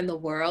out there in the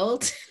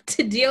world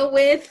to deal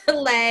with.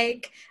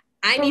 Like,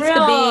 I need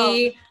to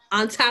be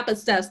on top of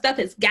stuff. Stuff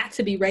has got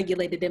to be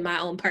regulated in my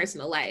own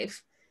personal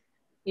life,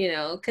 you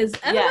know, because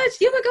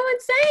otherwise you would go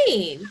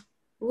insane.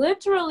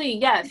 Literally,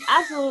 yes,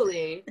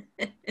 absolutely.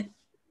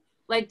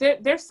 Like,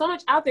 there's so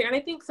much out there. And I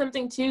think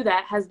something, too,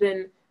 that has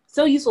been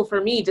so useful for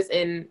me just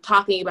in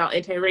talking about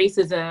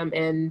anti-racism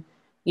and,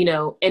 you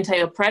know,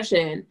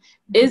 anti-oppression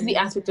is the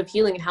aspect of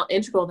healing and how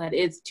integral that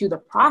is to the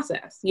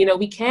process. You know,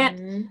 we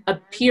can't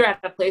appear at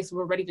a place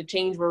where we're ready to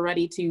change, we're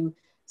ready to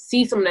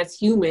see someone as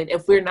human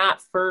if we're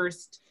not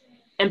first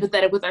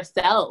empathetic with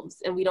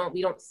ourselves. And we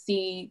don't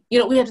see, you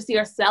know, we have to see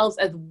ourselves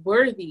as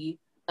worthy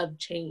of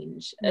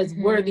change, as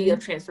worthy of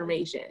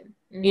transformation,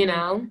 you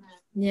know?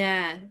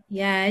 Yeah,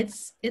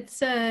 it's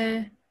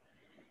a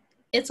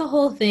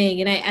whole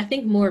thing. And I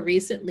think more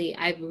recently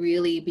I've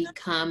really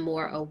become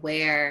more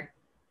aware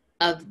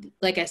of,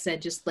 like I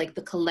said, just like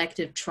the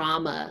collective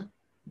trauma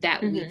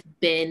that we've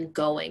been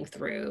going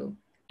through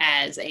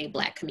as a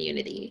Black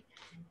community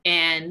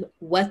and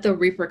what the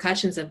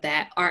repercussions of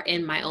that are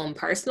in my own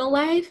personal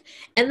life.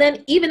 And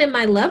then even in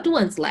my loved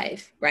one's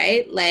life,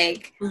 right?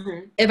 Like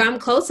if I'm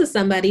close to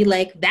somebody,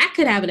 like that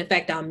could have an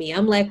effect on me.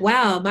 I'm like,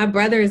 wow, my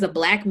brother is a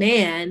Black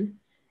man,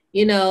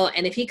 you know,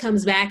 and if he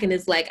comes back and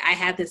is like, I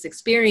had this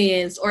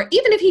experience, or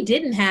even if he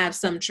didn't have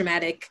some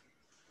traumatic,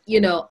 you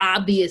know,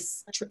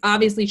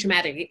 obviously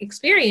traumatic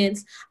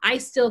experience, I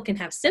still can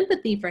have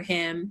sympathy for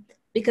him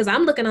because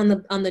I'm looking on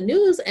the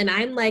news and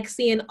I'm like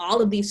seeing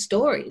all of these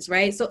stories,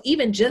 right? So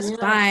even just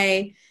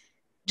by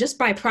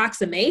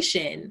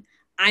proximation,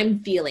 I'm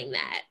feeling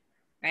that,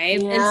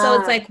 right? And so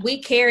it's like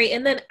we carry,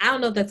 and then I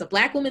don't know if that's a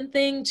Black woman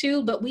thing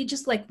too, but we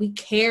just like, we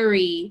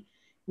carry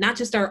not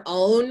just our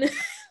own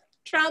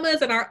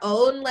traumas and our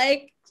own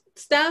like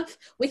stuff,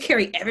 we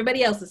carry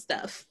everybody else's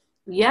stuff.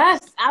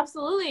 Yes,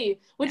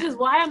 absolutely. Which is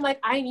why I'm like,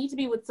 I need to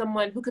be with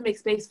someone who can make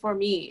space for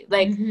me.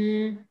 Like,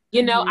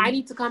 you know, I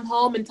need to come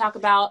home and talk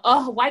about,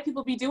 oh, white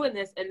people be doing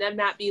this, and them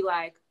not be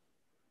like,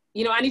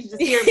 You know, I need you to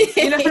just hear me.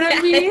 You know what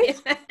I mean?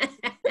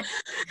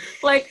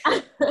 Like,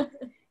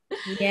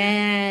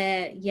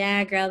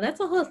 yeah, girl, that's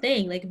a whole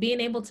thing. Like being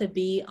able to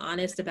be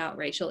honest about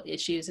racial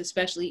issues,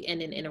 especially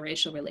in an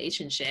interracial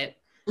relationship,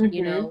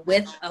 you know,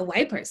 with a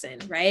white person,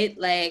 right?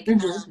 Like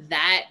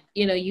that,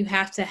 you know, you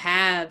have to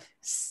have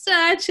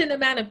such an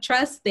amount of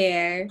trust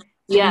there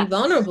to be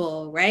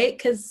vulnerable, right?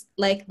 Because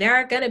like there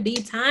are gonna be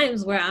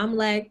times where I'm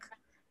like,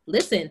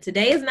 listen,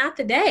 today is not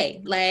the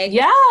day. Like,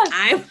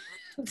 I'm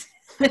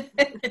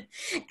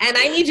and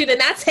I need you to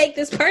not take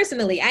this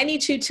personally. I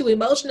need you to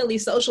emotionally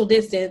social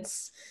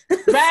distance.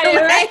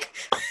 Right.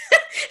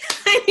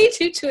 I need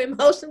you to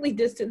emotionally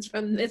distance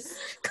from this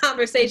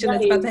conversation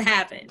that's about to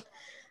happen.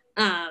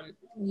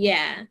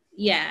 Yeah.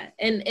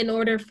 And in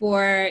order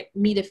for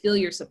me to feel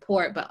your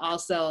support, but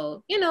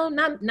also, you know,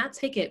 not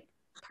take it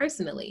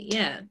personally.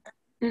 Yeah.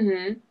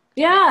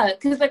 Yeah,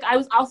 because like I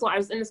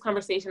was in this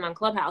conversation on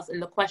Clubhouse,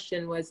 and the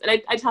question was,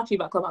 and I talk to you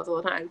about Clubhouse all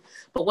the time,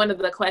 but one of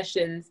the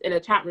questions in a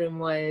chat room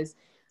was,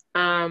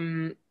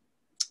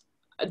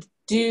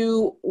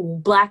 do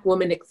Black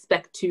women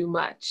expect too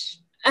much?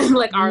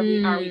 Like, are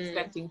we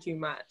expecting too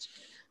much?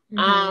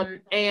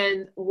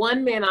 And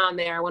one man on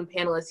there, one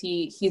panelist,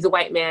 he's a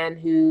white man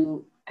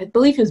who I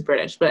believe he was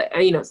British, but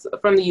you know,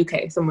 from the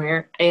UK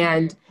somewhere,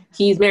 and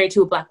he's married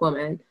to a Black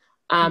woman.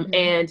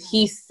 And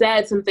he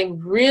said something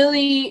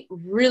really,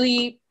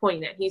 really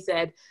poignant. He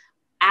said,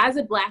 as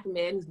a Black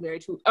man who's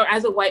married to, or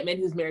as a white man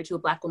who's married to a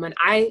Black woman,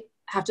 I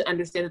have to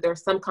understand that there are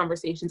some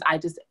conversations I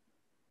just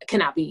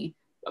cannot be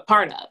a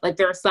part of. Like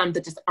there are some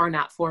that just are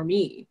not for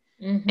me.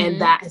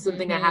 And that is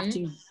something I have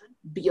to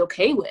be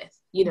okay with,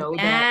 you know,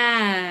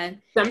 that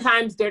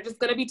sometimes they're just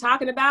going to be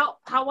talking about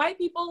how white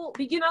people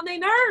be getting on their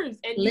nerves.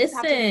 And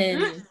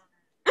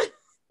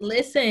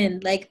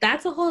Listen, like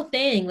that's a whole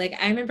thing. Like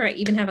I remember I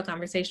even have a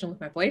conversation with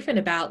my boyfriend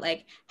about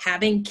like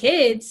having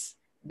kids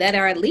that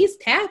are at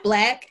least half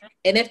Black.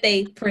 And if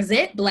they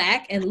present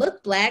Black and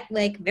look Black,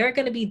 like they're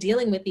going to be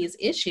dealing with these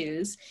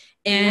issues.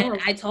 And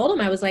I told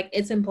him, I was like,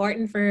 it's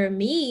important for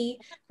me,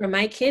 for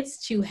my kids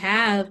to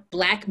have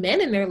Black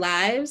men in their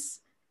lives,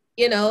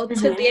 you know,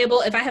 to be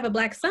able, if I have a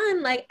Black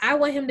son, like I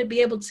want him to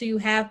be able to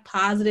have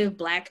positive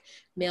Black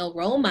male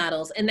role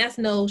models. And that's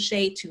no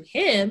shade to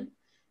him.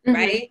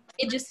 Right.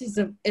 It just is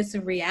it's a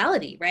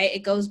reality, right? It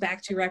goes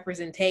back to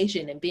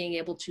representation and being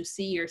able to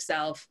see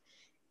yourself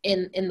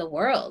in the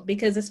world,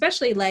 because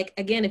especially like,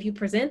 again, if you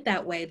present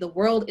that way, the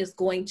world is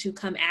going to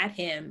come at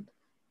him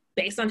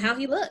based on how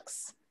he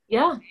looks.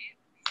 Yeah,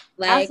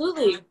 like,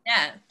 absolutely.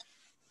 Yeah.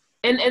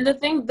 And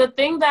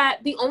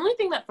the only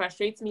thing that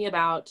frustrates me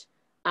about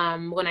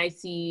when I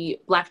see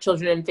Black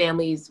children in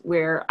families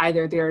where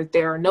either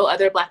there are no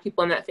other Black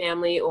people in that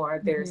family,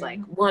 or there's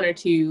like one or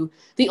two,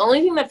 the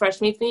only thing that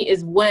frustrates me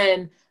is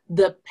when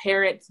the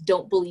parents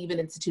don't believe in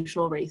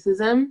institutional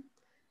racism.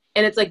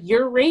 And it's like,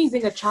 you're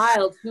raising a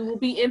child who will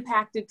be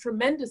impacted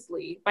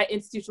tremendously by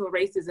institutional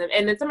racism.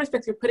 And in some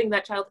respects, you're putting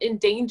that child in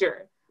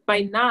danger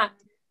by not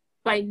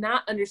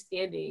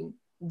understanding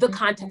the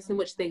context in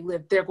which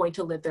they're going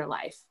to live their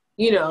life,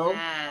 you know?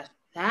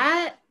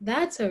 Yeah,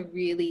 that's a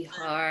really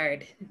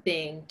hard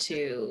thing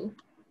to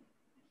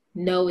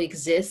know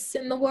exists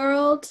in the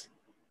world,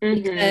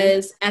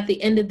 because at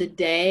the end of the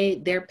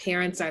day, their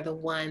parents are the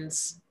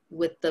ones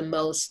with the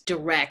most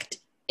direct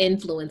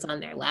influence on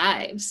their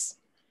lives.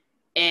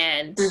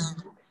 And,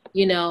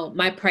 you know,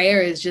 my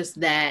prayer is just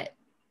that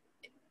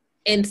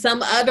in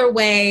some other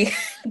way,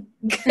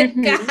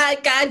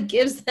 God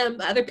gives them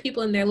other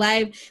people in their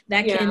life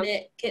that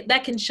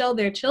can show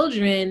their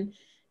children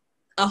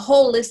a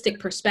holistic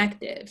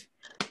perspective,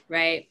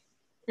 right?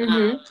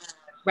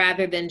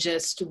 Rather than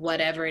just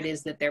whatever it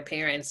is that their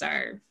parents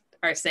are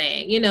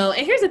saying, you know.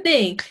 And here's the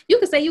thing: you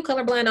can say you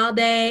colorblind all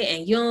day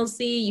and you don't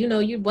see, you know,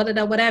 you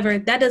whatever.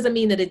 That doesn't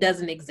mean that it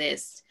doesn't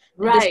exist,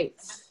 right?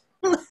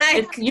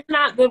 Like, you're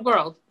not the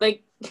world.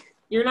 Like,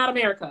 you're not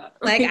America.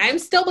 Like, I'm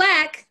still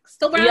Black,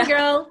 still brown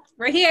girl.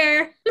 We're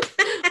here.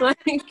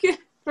 Like,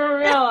 for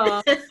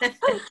real.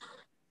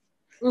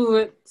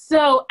 Ooh,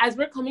 so as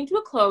we're coming to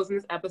a close in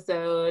this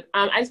episode,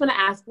 I just want to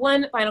ask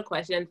one final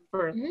question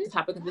for the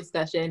topic of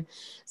discussion.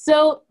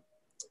 So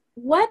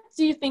what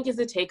do you think is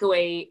the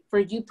takeaway for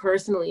you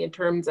personally in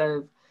terms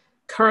of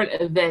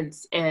current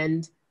events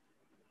and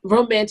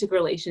romantic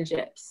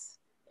relationships?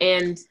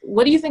 And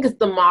what do you think is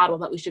the model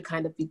that we should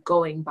kind of be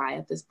going by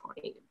at this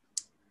point?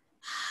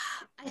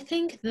 I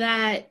think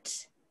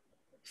that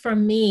for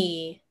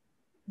me,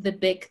 the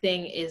big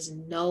thing is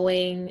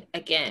knowing,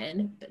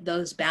 again,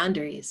 those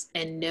boundaries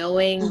and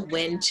knowing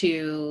when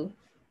to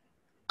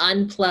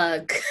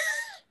unplug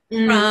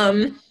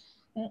from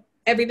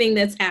everything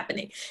that's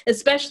happening,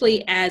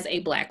 especially as a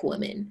Black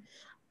woman.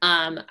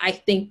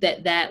 I think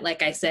that,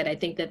 like I said, I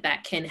think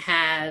that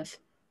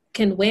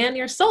can weigh on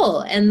your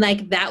soul, and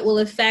like that will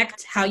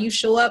affect how you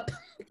show up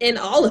in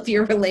all of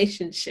your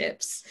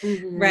relationships,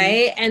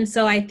 right? And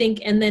so I think,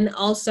 and then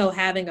also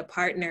having a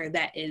partner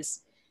that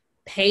is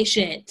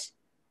patient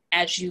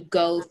as you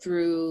go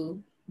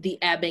through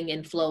the ebbing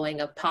and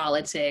flowing of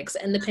politics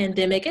and the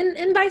pandemic,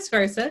 and vice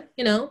versa,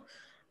 you know,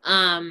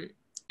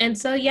 And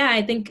so, yeah,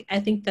 I think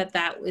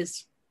that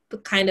was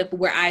kind of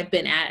where I've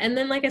been at. And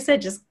then, like I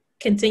said, just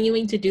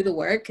continuing to do the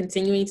work,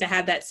 continuing to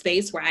have that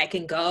space where I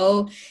can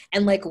go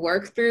and like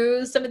work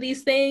through some of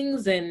these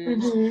things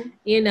and,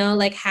 you know,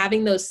 like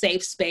having those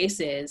safe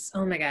spaces.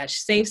 Oh my gosh,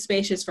 safe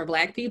spaces for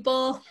Black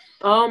people.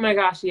 Oh my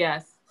gosh,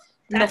 yes.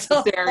 That's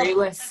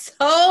necessary.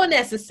 So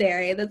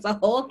necessary. That's a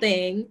whole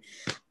thing.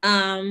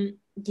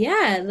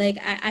 Yeah, like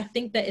I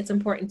think that it's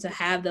important to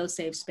have those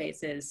safe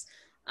spaces.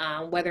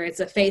 Whether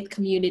it's a faith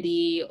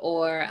community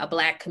or a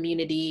Black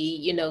community,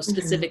 you know,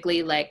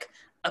 specifically like,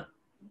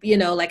 you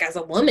know, like as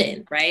a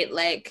woman, right?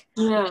 Like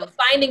you know,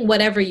 finding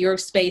whatever your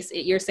safe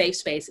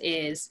space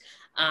is,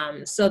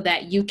 so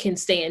that you can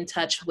stay in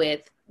touch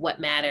with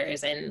what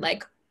matters and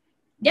like,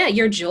 yeah,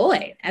 your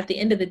joy at the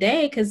end of the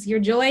day, because your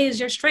joy is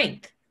your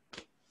strength.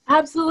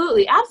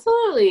 Absolutely.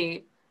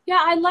 Absolutely. Yeah,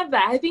 I love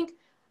that. I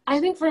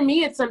think for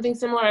me, it's something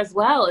similar as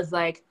well, is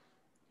like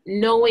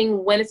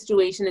knowing when a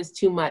situation is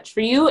too much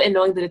for you and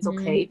knowing that it's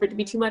okay for it to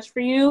be too much for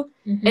you.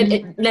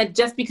 And that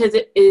just because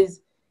it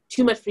is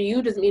too much for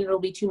you doesn't mean it'll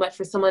be too much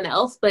for someone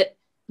else, but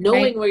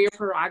knowing where your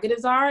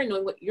prerogatives are and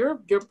knowing what your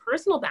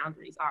personal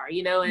boundaries are,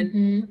 you know,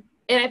 and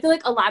I feel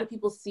like a lot of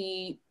people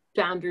see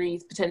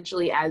boundaries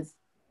potentially as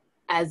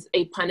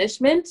a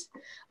punishment,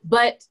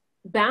 but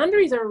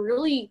boundaries are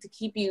really to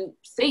keep you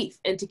safe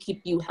and to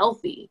keep you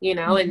healthy, you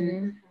know,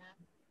 and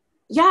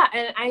yeah,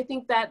 and I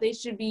think that they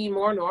should be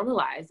more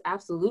normalized.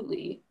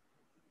 Absolutely.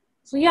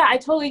 So yeah, I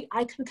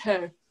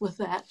concur with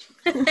that.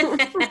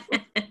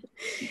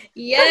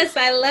 Yes,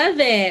 I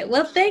love it.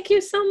 Well, thank you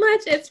so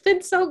much. It's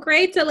been so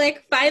great to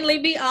like finally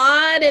be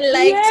on and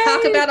like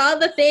talk about all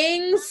the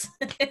things.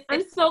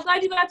 I'm so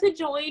glad you got to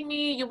join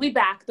me. You'll be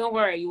back. Don't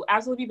worry. You'll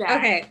absolutely be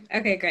back.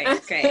 Okay,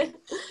 great.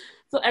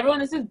 So everyone,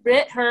 this is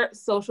Britt. Her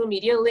social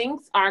media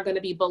links are going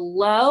to be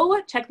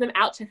below. Check them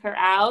out. Check her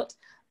out.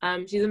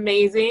 She's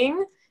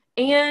amazing.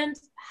 And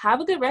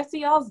have a good rest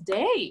of y'all's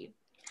day.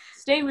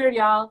 Stay weird,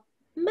 y'all.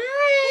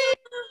 Bye.